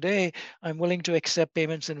that today I'm willing to accept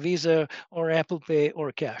payments in Visa or Apple Pay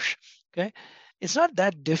or cash. Okay. It's not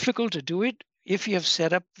that difficult to do it if you have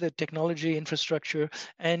set up the technology infrastructure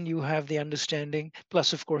and you have the understanding,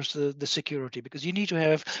 plus of course the security, because you need to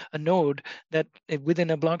have a node that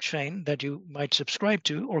within a blockchain that you might subscribe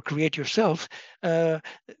to or create yourself. You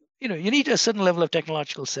need a certain level of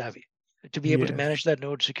technological savvy. to be able to Yes. manage that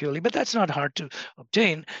node securely. But that's not hard to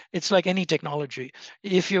obtain. It's like any technology.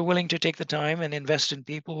 If you're willing to take the time and invest in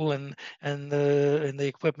people and the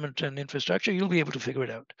equipment and infrastructure, you'll be able to figure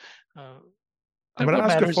it out. I'm But going to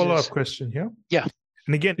what ask a matters follow-up is, question here. yeah.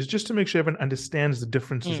 And again, it's just to make sure everyone understands the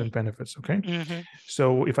differences and benefits, okay? Mhm.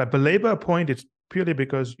 So if I belabor a point, it's purely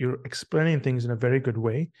because you're explaining things in a very good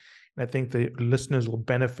way. And I think the listeners will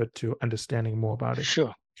benefit to understanding more about it.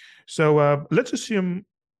 Sure. So let's assume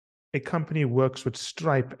a company works with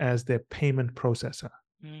Stripe as their payment processor.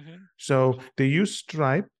 Mhm. So they use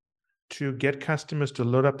Stripe to get customers to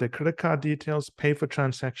load up their credit card details, pay for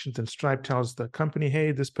transactions, and Stripe tells the company,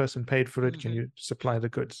 hey, this person paid for it. Can you supply the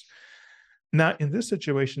goods? Now, in this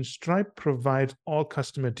situation, Stripe provides all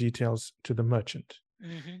customer details to the merchant,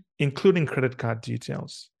 including credit card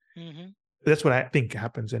details. That's what I think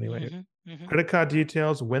happens anyway. Credit card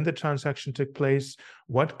details, when the transaction took place,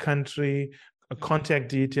 what country, contact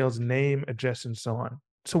details, name, address, and so on.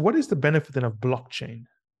 So what is the benefit then of blockchain?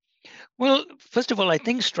 Well, first of all, I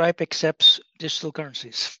think Stripe accepts digital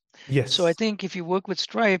currencies. Yes. So I think if you work with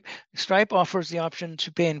Stripe, Stripe offers the option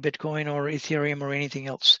to pay in Bitcoin or Ethereum or anything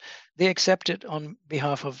else. They accept it on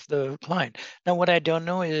behalf of the client. Now, what I don't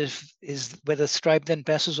know is whether Stripe then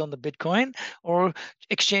passes on the Bitcoin or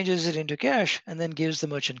exchanges it into cash and then gives the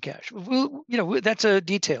merchant cash. That's a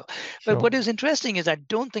detail. Sure. But what is interesting is I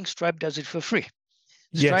don't think Stripe does it for free.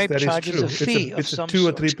 Yes, Stripe that is charges true. a fee of It's a some 2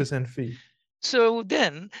 or sort. 3% fee. So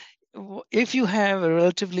then, if you have a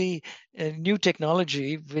relatively new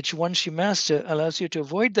technology, which once you master allows you to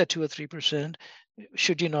avoid that 2 or 3%,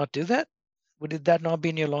 should you not do that? Would that not be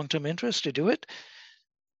in your long-term interest to do it?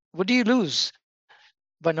 What do you lose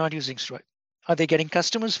by not using Stripe? Are they getting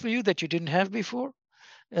customers for you that you didn't have before?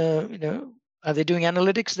 Are they doing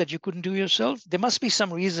analytics that you couldn't do yourself? There must be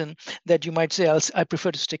some reason that you might say, I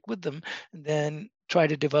prefer to stick with them than try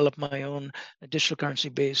to develop my own digital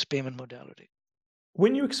currency-based payment modality.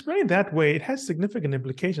 When you explain it that way, it has significant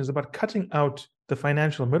implications about cutting out the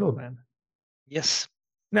financial middleman. Yes.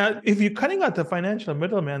 Now, if you're cutting out the financial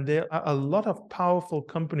middleman, there are a lot of powerful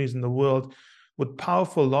companies in the world with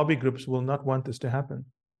powerful lobby groups who will not want this to happen.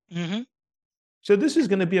 So this is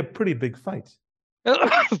going to be a pretty big fight.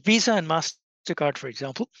 Visa and MasterCard, for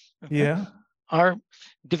example, are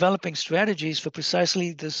developing strategies for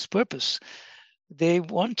precisely this purpose. They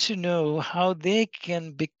want to know how they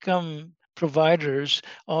can become providers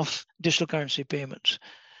of digital currency payments.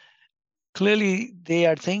 Clearly, they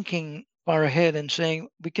are thinking far ahead and saying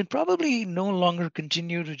we can probably no longer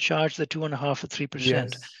continue to charge the 2.5 or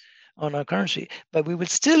 3% on our currency, but we would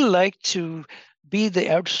still like to be the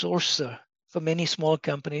outsourcer for many small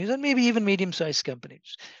companies and maybe even medium-sized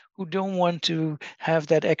companies who don't want to have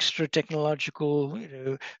that extra technological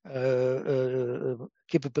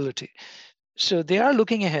capability. So they are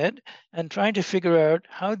looking ahead and trying to figure out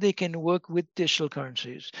how they can work with digital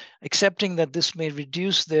currencies, accepting that this may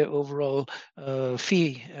reduce their overall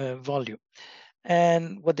fee volume.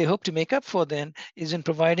 And what they hope to make up for then is in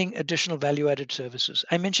providing additional value-added services.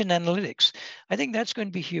 I mentioned analytics. I think that's going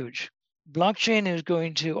to be huge. Blockchain is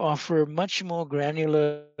going to offer much more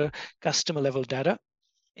granular customer-level data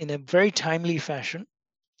in a very timely fashion.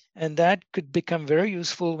 And that could become very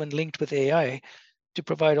useful when linked with AI to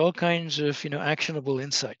provide all kinds of actionable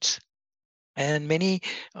insights. And many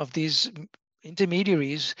of these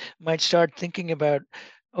intermediaries might start thinking about,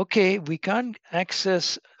 okay, we can't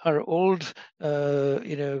access our old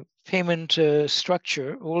payment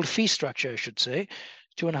structure, old fee structure, I should say,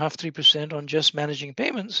 2.5, 3% on just managing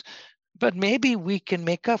payments. But maybe we can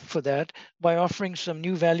make up for that by offering some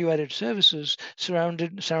new value-added services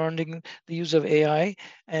surrounding the use of AI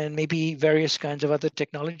and maybe various kinds of other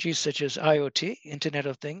technologies such as IoT, Internet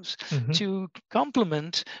of Things, to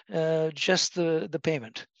complement just the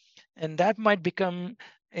payment. And that might become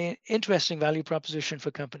an interesting value proposition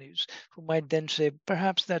for companies who might then say,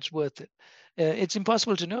 perhaps that's worth it. It's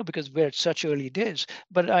impossible to know because we're at such early days,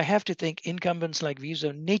 but I have to think incumbents like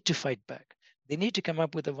Visa need to fight back. They need to come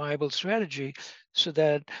up with a viable strategy so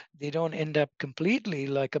that they don't end up completely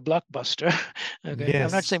like a Blockbuster. Okay,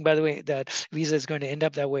 I'm not saying, by the way, that Visa is going to end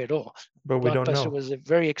up that way at all. But we don't know. Blockbuster was a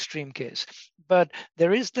very extreme case. But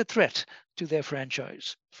there is the threat to their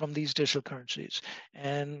franchise from these digital currencies.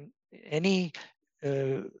 And any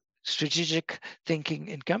strategic thinking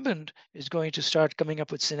incumbent is going to start coming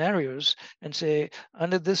up with scenarios and say,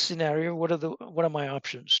 under this scenario, what are my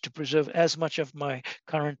options to preserve as much of my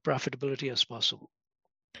current profitability as possible?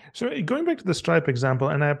 So going back to the Stripe example,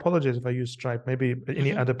 and I apologize if I use Stripe, maybe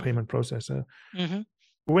any other payment processor.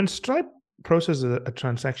 When Stripe processes a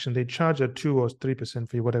transaction, they charge a 2 or 3%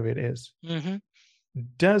 fee, whatever it is.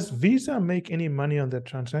 Does Visa make any money on that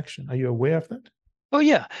transaction? Are you aware of that? Oh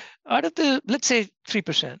yeah, out of the, let's say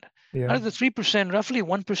 3%, out Yeah. of the 3%, roughly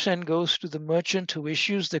 1% goes to the merchant who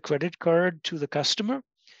issues the credit card to the customer.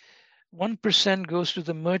 1% goes to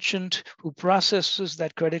the merchant who processes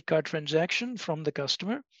that credit card transaction from the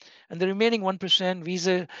customer. And the remaining 1%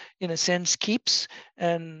 Visa, in a sense, keeps,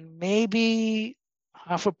 and maybe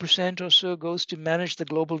 0.5% or so goes to manage the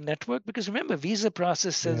global network. Because remember, Visa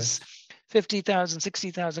processes Yes. 50,000,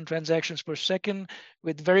 60,000 transactions per second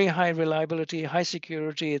with very high reliability, high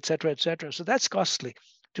security, et cetera, et cetera. So that's costly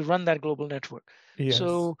to run that global network. Yes.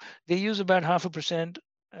 So they use about 0.5%.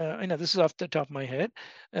 This is off the top of my head,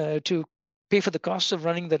 to pay for the costs of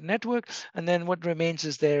running that network, and then what remains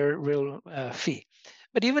is their real fee.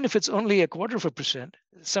 But even if it's only 0.25%,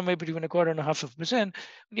 somewhere between 0.25% and 0.5%,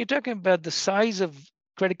 when you're talking about the size of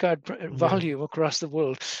credit card Yes. volume across the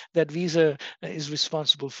world that Visa is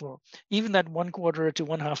responsible for, even that 1/4 to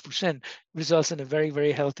 0.5% results in a very,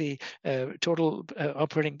 very healthy total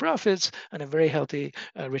operating profits and a very healthy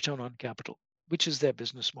return on capital, which is their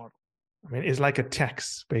business model. I mean, it's like a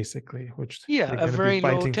tax, basically, which Yeah, they're a going to be very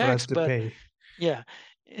low fighting for us tax, to but pay. yeah,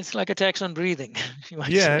 it's like a tax on breathing, you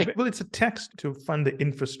might Yeah, say. well, it's a tax to fund the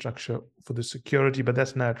infrastructure for the security, but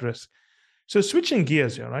that's not at risk. So switching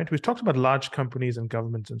gears here, right? We've talked about large companies and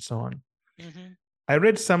governments and so on. Hmm. I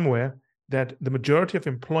read somewhere that the majority of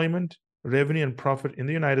employment, revenue, and profit in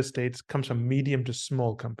the United States comes from medium to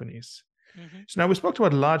small companies. Hmm. So now we spoke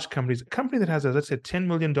about large companies. A company that has, let's say, $10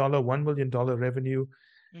 million, $1 million revenue,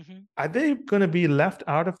 Hmm. are they going to be left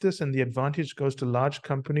out of this and the advantage goes to large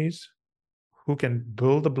companies who can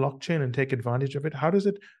build the blockchain and take advantage of it? How does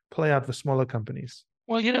it play out for smaller companies?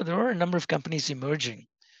 Well, there are a number of companies emerging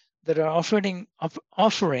that are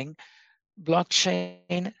offering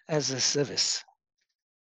blockchain as a service.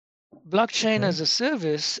 Blockchain Okay. as a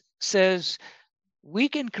service says we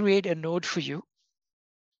can create a node for you.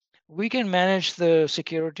 We can manage the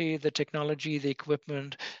security, the technology, the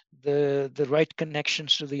equipment, the right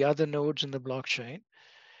connections to the other nodes in the blockchain.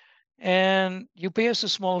 And you pay us a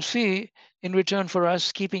small fee in return for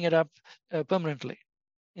us keeping it up permanently,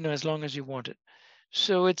 as long as you want it.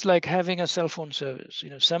 So it's like having a cell phone service.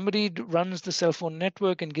 Somebody runs the cell phone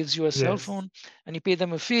network and gives you a cell Yes. phone, and you pay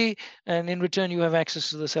them a fee, and in return, you have access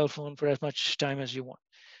to the cell phone for as much time as you want.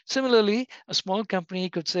 Similarly, a small company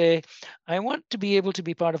could say, I want to be able to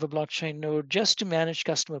be part of a blockchain node just to manage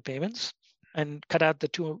customer payments and cut out the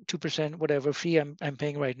 2% whatever fee I'm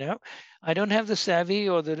paying right now. I don't have the savvy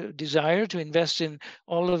or the desire to invest in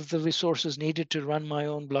all of the resources needed to run my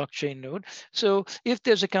own blockchain node. So if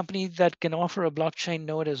there's a company that can offer a blockchain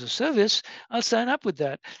node as a service, I'll sign up with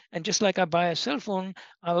that. And just like I buy a cell phone,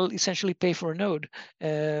 I'll essentially pay for a node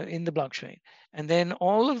in the blockchain. And then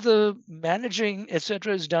all of the managing, et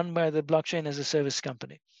cetera, is done by the blockchain as a service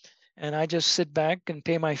company. And I just sit back and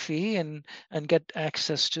pay my fee and get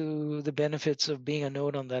access to the benefits of being a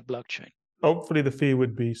node on that blockchain. Hopefully, the fee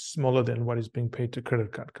would be smaller than what is being paid to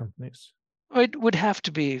credit card companies. It would have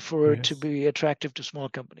to be for it to Yes. be attractive to small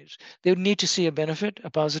companies. They would need to see a benefit, a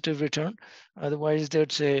positive return. Otherwise, they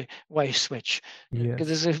would say, why switch? Because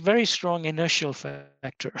Yes. there's a very strong inertial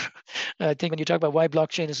factor. I think when you talk about why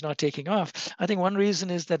blockchain is not taking off, I think one reason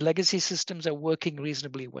is that legacy systems are working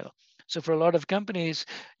reasonably well. So for a lot of companies,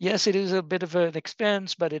 yes, it is a bit of an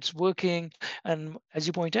expense, but it's working. And as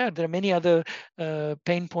you point out, there are many other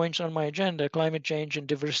pain points on my agenda: climate change and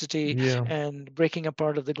diversity Yeah. and breaking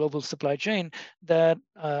apart of the global supply chain, that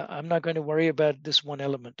I'm not going to worry about this one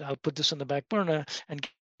element. I'll put this on the back burner and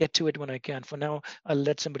get to it when I can. For now, I'll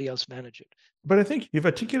let somebody else manage it. But I think you've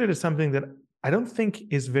articulated something that I don't think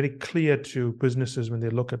is very clear to businesses when they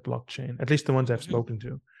look at blockchain, at least the ones I've Hmm. spoken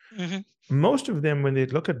to. Hmm. Most of them, when they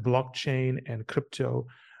look at blockchain and crypto,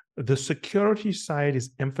 the security side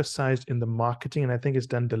is emphasized in the marketing, and I think it's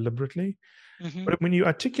done deliberately. Hmm. But when you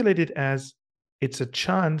articulate it as it's a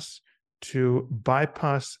chance to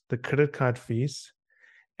bypass the credit card fees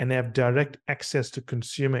and have direct access to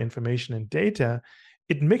consumer information and data,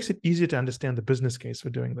 it makes it easier to understand the business case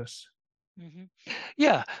for doing this. Hmm.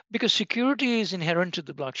 Yeah, because security is inherent to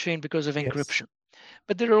the blockchain because of Yes. encryption.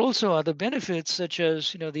 But there are also other benefits, such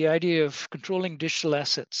as the idea of controlling digital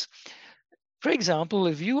assets. For example,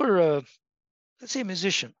 if you were let's say a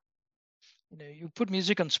musician, you put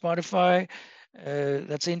music on Spotify,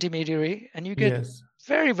 that's the intermediary, and you get Yes.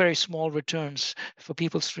 very, very small returns for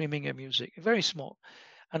people streaming your music, very small.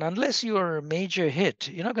 And unless you are a major hit,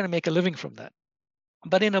 you're not going to make a living from that.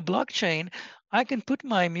 But in a blockchain, I can put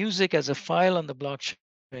my music as a file on the blockchain,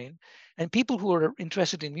 and people who are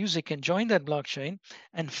interested in music can join that blockchain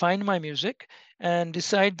and find my music and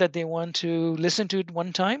decide that they want to listen to it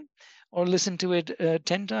one time, or listen to it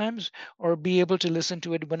 10 times, or be able to listen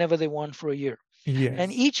to it whenever they want for a year. And Yes.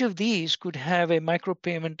 each of these could have a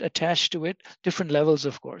micropayment attached to it, different levels,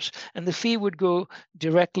 of course. And the fee would go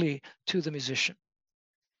directly to the musician.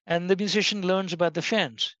 And the musician learns about the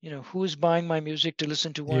fans, who's buying my music to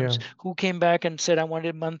listen to Yeah. once, who came back and said, I want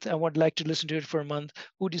it a month, I would like to listen to it for a month,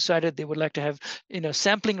 who decided they would like to have,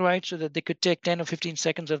 sampling rights so that they could take 10 or 15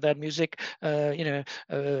 seconds of that music,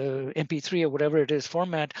 MP3 or whatever it is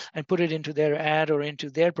format, and put it into their ad or into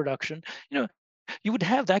their production. You would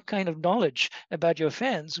have that kind of knowledge about your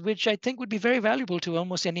fans, which I think would be very valuable to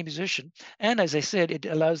almost any musician. And as I said, it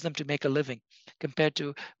allows them to make a living compared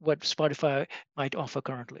to what Spotify might offer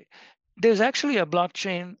currently. There's actually a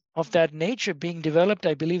blockchain of that nature being developed,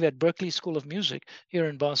 I believe, at Berklee School of Music here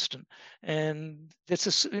in Boston. And it's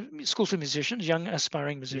a school for musicians, young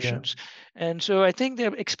aspiring Yeah. musicians. And so I think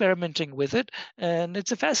they're experimenting with it. And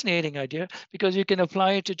it's a fascinating idea because you can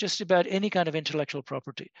apply it to just about any kind of intellectual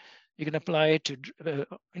property. You can apply it to,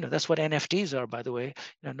 that's what NFTs are, by the way.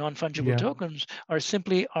 Non-fungible Yeah. tokens are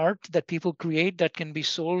simply art that people create that can be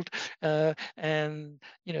sold. And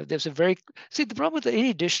there's a very See, the problem with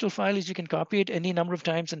any digital file is you can copy it any number of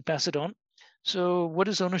times and pass it on. So what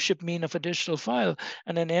does ownership mean of a digital file?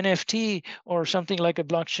 And an NFT or something like a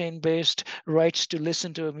blockchain-based rights to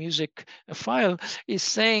listen to a file is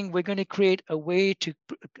saying we're going to create a way to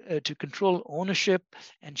control ownership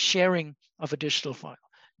and sharing of a digital file,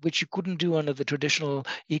 which you couldn't do under the traditional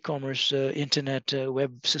e-commerce internet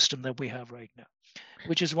web system that we have right now,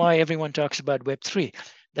 which is why everyone talks about Web3,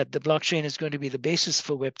 that the blockchain is going to be the basis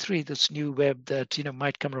for Web3, this new web that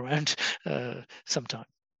might come around sometime.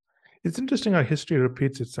 It's interesting how history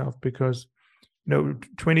repeats itself because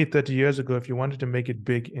 20, 30 years ago, if you wanted to make it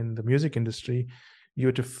big in the music industry, you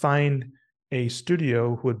had to find a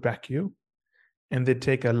studio who would back you, and they'd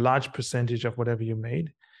take a large percentage of whatever you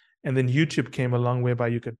made. And then YouTube came along whereby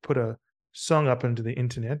you could put a song up into the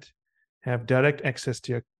internet, have direct access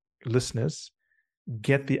to your listeners,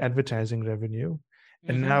 get the advertising revenue.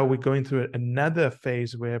 And now we're going through another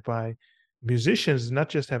phase whereby musicians not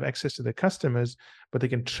just have access to their customers, but they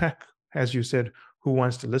can track, as you said, who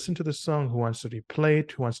wants to listen to the song, who wants to replay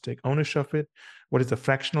it, who wants to take ownership of it, what is the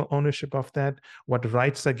fractional ownership of that, what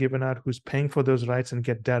rights are given out, who's paying for those rights, and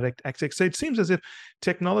get direct access. So it seems as if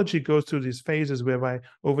technology goes through these phases whereby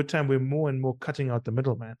over time we're more and more cutting out the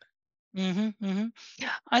middleman.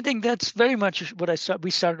 I think that's very much what we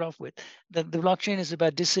started off with. That the blockchain is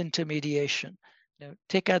about disintermediation.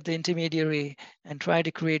 Take out the intermediary and try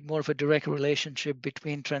to create more of a direct relationship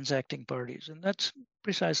between transacting parties. And that's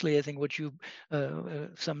precisely, I think, what you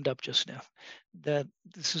summed up just now, that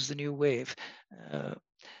this is the new wave.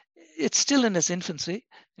 It's still in its infancy.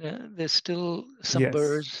 There's still some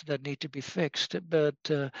birds that need to be fixed, but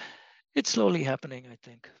it's slowly happening, I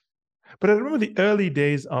think. But I remember the early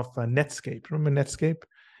days of Netscape. Remember Netscape?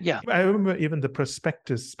 Yeah. I remember even the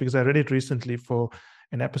prospectus because I read it recently for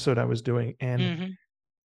an episode I was doing, and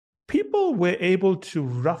people were able to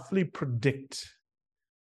roughly predict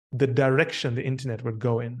the direction the internet would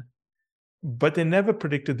go in, but they never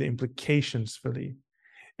predicted the implications fully.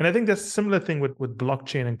 And I think that's a similar thing with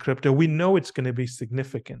blockchain and crypto. We know it's going to be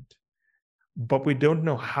significant, but we don't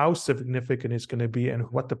know how significant it's going to be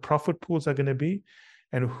and what the profit pools are going to be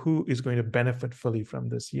and who is going to benefit fully from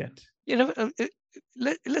this yet.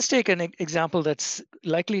 Let's take an example that's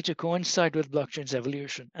likely to coincide with blockchain's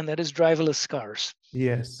evolution, and that is driverless cars.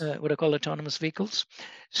 Yes. What I call autonomous vehicles.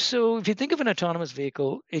 So if you think of an autonomous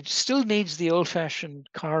vehicle, it still needs the old-fashioned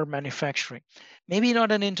car manufacturing. Maybe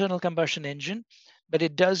not an internal combustion engine, but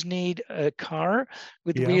it does need a car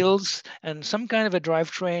with wheels and some kind of a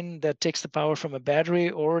drivetrain that takes the power from a battery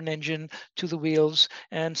or an engine to the wheels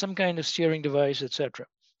and some kind of steering device, etc.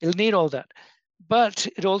 It'll need all that. But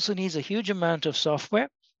it also needs a huge amount of software,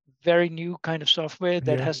 very new kind of software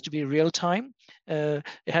that has to be real time. It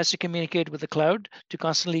has to communicate with the cloud to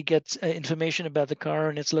constantly get information about the car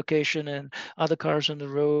and its location and other cars on the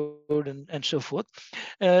road and so forth.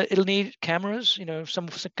 It'll need cameras, some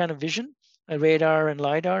kind of vision, a radar and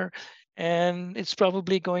LiDAR. And it's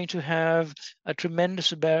probably going to have a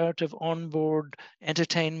tremendous amount of onboard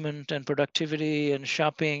entertainment and productivity and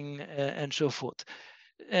shopping and so forth.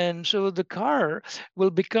 And so the car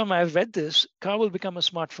will become, I've read this, car will become a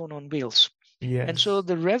smartphone on wheels. Yes. And so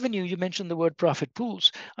the revenue, you mentioned the word profit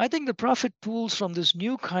pools. I think the profit pools from this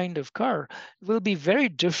new kind of car will be very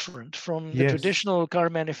different from the traditional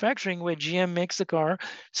car manufacturing where GM makes the car,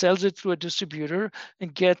 sells it through a distributor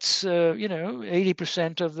and gets,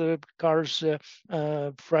 80% of the car's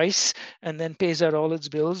price and then pays out all its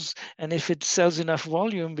bills. And if it sells enough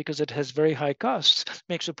volume because it has very high costs,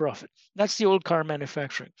 makes a profit. That's the old car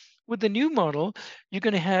manufacturing. With the new model, you're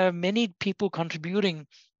going to have many people contributing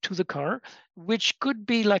to the car, which could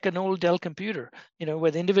be like an old Dell computer, where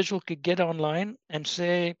the individual could get online and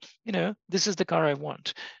say, this is the car I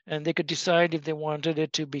want. And they could decide if they wanted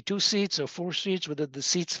it to be 2 seats or 4 seats, whether the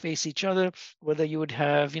seats face each other, whether you would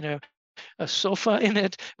have, a sofa in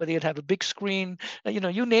it, whether you'd have a big screen,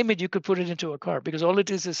 you name it, you could put it into a car, because all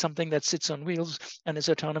it is something that sits on wheels and is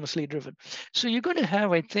autonomously driven. So you're going to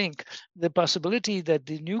have, I think, the possibility that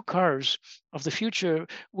the new cars of the future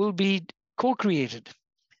will be co-created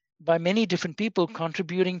by many different people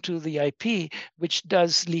contributing to the IP, which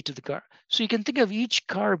does lead to the car. So you can think of each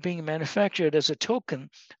car being manufactured as a token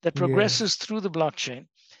that progresses Yes. through the blockchain.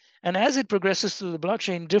 And as it progresses through the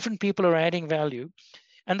blockchain, different people are adding value.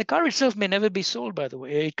 And the car itself may never be sold, by the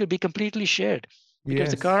way. It could be completely shared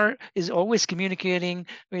because the Yes. car is always communicating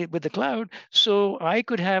with the cloud. So I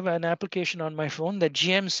could have an application on my phone that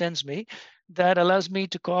GM sends me that allows me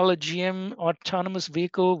to call a GM autonomous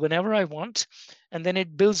vehicle whenever I want. And then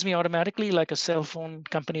it bills me automatically like a cell phone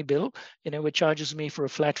company bill, which charges me for a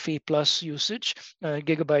flat fee plus usage,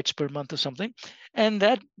 gigabytes per month or something. And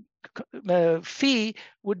that fee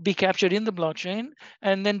would be captured in the blockchain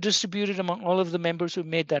and then distributed among all of the members who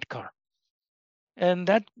made that car. And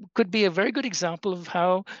that could be a very good example of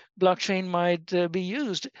how blockchain might be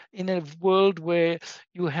used in a world where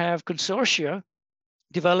you have consortia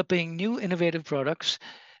developing new innovative products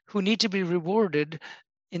who need to be rewarded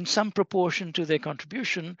in some proportion to their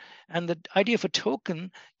contribution. And the idea of a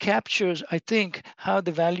token captures, I think, how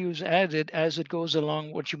the value is added as it goes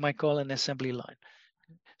along what you might call an assembly line.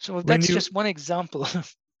 So When that's you just one example.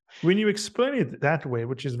 when you explain it that way,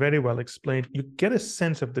 which is very well explained, you get a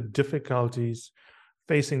sense of the difficulties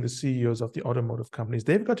facing the CEOs of the automotive companies.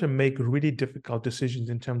 They've got to make really difficult decisions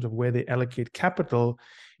in terms of where they allocate capital,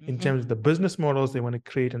 in Mhm. terms of the business models they want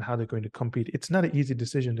to create and how they're going to compete. It's not an easy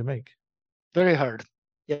decision to make. Very hard.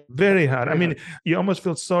 Yeah, Very hard. I very mean, hard. you almost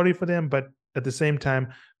feel sorry for them, but at the same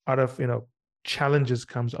time, out of challenges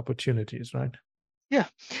comes opportunities, right? Yeah.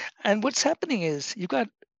 And what's happening is you've got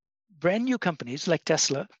brand new companies like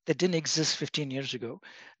Tesla that didn't exist 15 years ago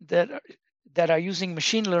that are using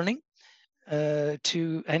machine learning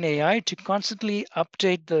to and AI to constantly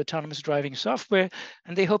update the autonomous driving software,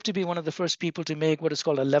 and they hope to be one of the first people to make what is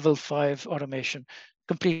called a level 5 automation,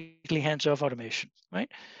 completely hands-off automation,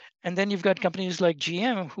 right? And then you've got companies like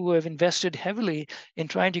GM who have invested heavily in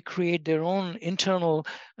trying to create their own internal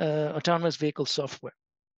autonomous vehicle software.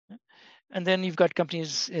 And then you've got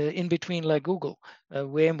companies in between like Google,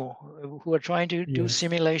 Waymo, who are trying to do Yes.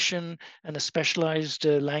 simulation and a specialized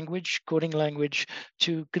language, coding language,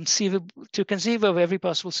 to conceive of every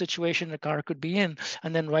possible situation a car could be in,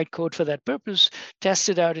 and then write code for that purpose, test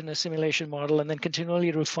it out in a simulation model, and then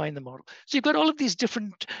continually refine the model. So you've got all of these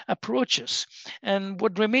different approaches, and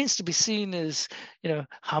what remains to be seen is,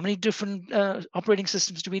 how many different operating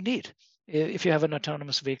systems do we need? If you have an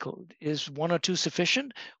autonomous vehicle, is one or two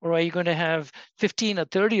sufficient, or are you going to have 15 or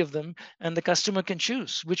 30 of them, and the customer can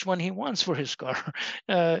choose which one he wants for his car?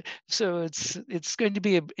 So it's going to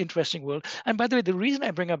be an interesting world. And by the way, the reason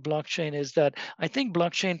I bring up blockchain is that I think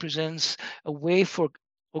blockchain presents a way for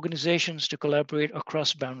organizations to collaborate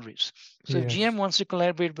across boundaries. So if GM Yes. wants to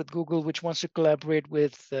collaborate with Google, which wants to collaborate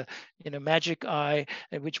with Magic Eye,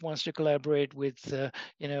 and which wants to collaborate with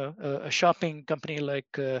a shopping company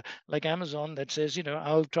like Amazon that says,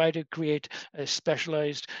 I'll try to create a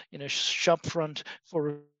specialized, shop front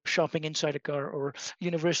for shopping inside a car, or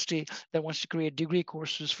university that wants to create degree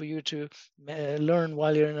courses for you to learn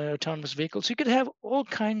while you're in an autonomous vehicle. So you could have all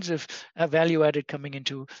kinds of value added coming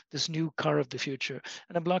into this new car of the future.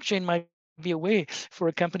 And a blockchain might be a way for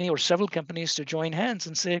a company or several companies to join hands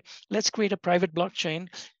and say, let's create a private blockchain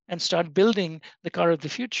and start building the car of the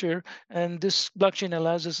future. And this blockchain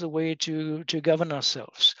allows us a way to govern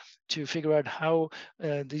ourselves, to figure out how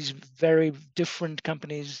these very different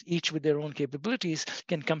companies, each with their own capabilities,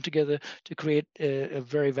 can come together to create a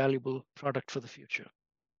very valuable product for the future.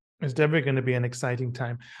 It's definitely going to be an exciting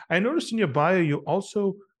time. I noticed in your bio you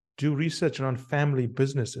also do research around family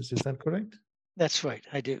businesses. Is that correct? That's right,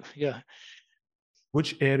 I do. Yeah.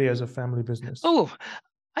 Which areas of family business? Oh,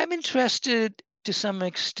 I'm interested to some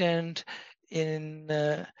extent in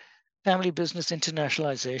family business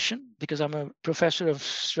internationalization because I'm a professor of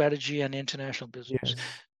strategy and international business. Yes.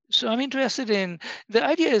 So I'm interested in the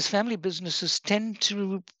idea is family businesses tend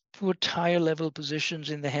to put higher level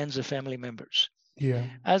positions in the hands of family members. Yeah.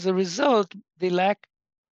 As a result, they lack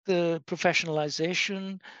the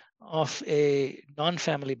professionalization of a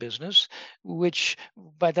non-family business, which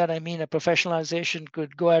by that I mean a professionalization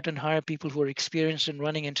could go out and hire people who are experienced in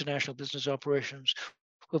running international business operations,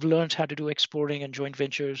 who've learned how to do exporting and joint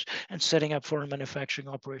ventures and setting up foreign manufacturing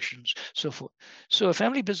operations, so forth. So a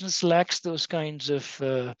family business lacks those kinds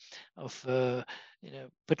of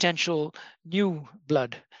potential new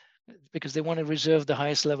blood, because they want to reserve the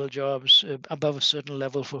highest level jobs above a certain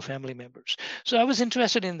level for family members. So I was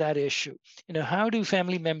interested in that issue. How do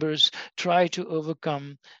family members try to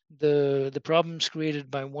overcome the problems created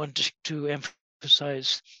by wanting to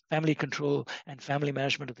emphasize family control and family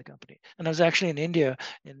management of the company? And I was actually in India,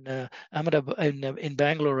 in Ahmedabad, in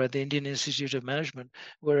Bangalore, at the Indian Institute of Management,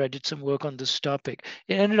 where I did some work on this topic.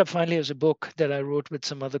 It ended up finally as a book that I wrote with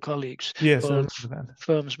some other colleagues Yes, I called remember that.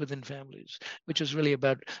 Firms Within Families, which was really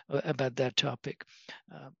about that topic.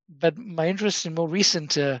 But my interest in more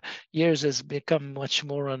recent years has become much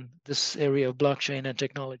more on this area of blockchain and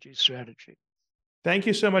technology strategy. Thank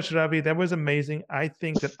you so much, Ravi. That was amazing. I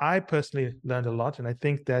think that I personally learned a lot, and I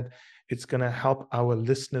think that it's going to help our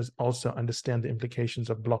listeners also understand the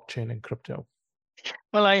implications of blockchain and crypto.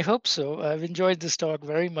 Well, I hope so. I've enjoyed this talk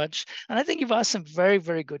very much. And I think you've asked some very,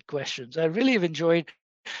 very good questions. I really have enjoyed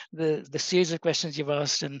the series of questions you've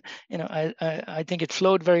asked, and I think it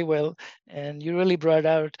flowed very well, and you really brought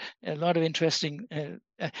out a lot of interesting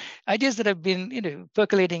ideas that have been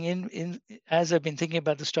percolating in as I've been thinking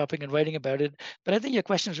about this topic and writing about it. But I think your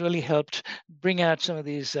questions really helped bring out some of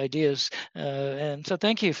these ideas, and so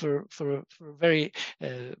thank you for a very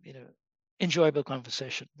enjoyable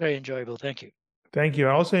conversation. Very enjoyable. Thank you. Thank you.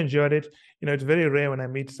 I also enjoyed it. It's very rare when I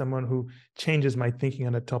meet someone who changes my thinking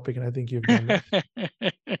on a topic, and I think you've done that.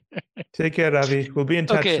 Take care, Ravi. We'll be in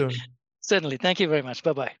touch soon. Certainly. Thank you very much.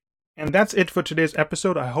 Bye-bye. And that's it for today's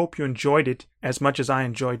episode. I hope you enjoyed it as much as I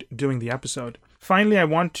enjoyed doing the episode. Finally, I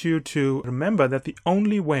want you to remember that the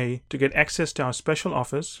only way to get access to our special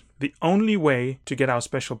offers, the only way to get our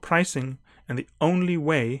special pricing, and the only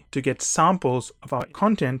way to get samples of our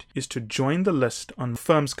content is to join the list on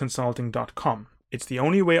firmsconsulting.com. It's the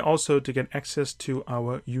only way also to get access to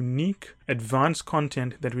our unique advanced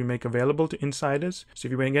content that we make available to insiders. So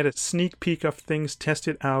if you want to get a sneak peek of things, test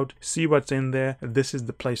it out, see what's in there, this is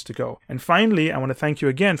the place to go. And finally, I want to thank you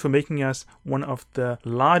again for making us one of the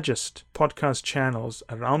largest podcast channels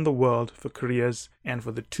around the world for careers and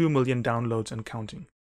for the 2 million downloads and counting.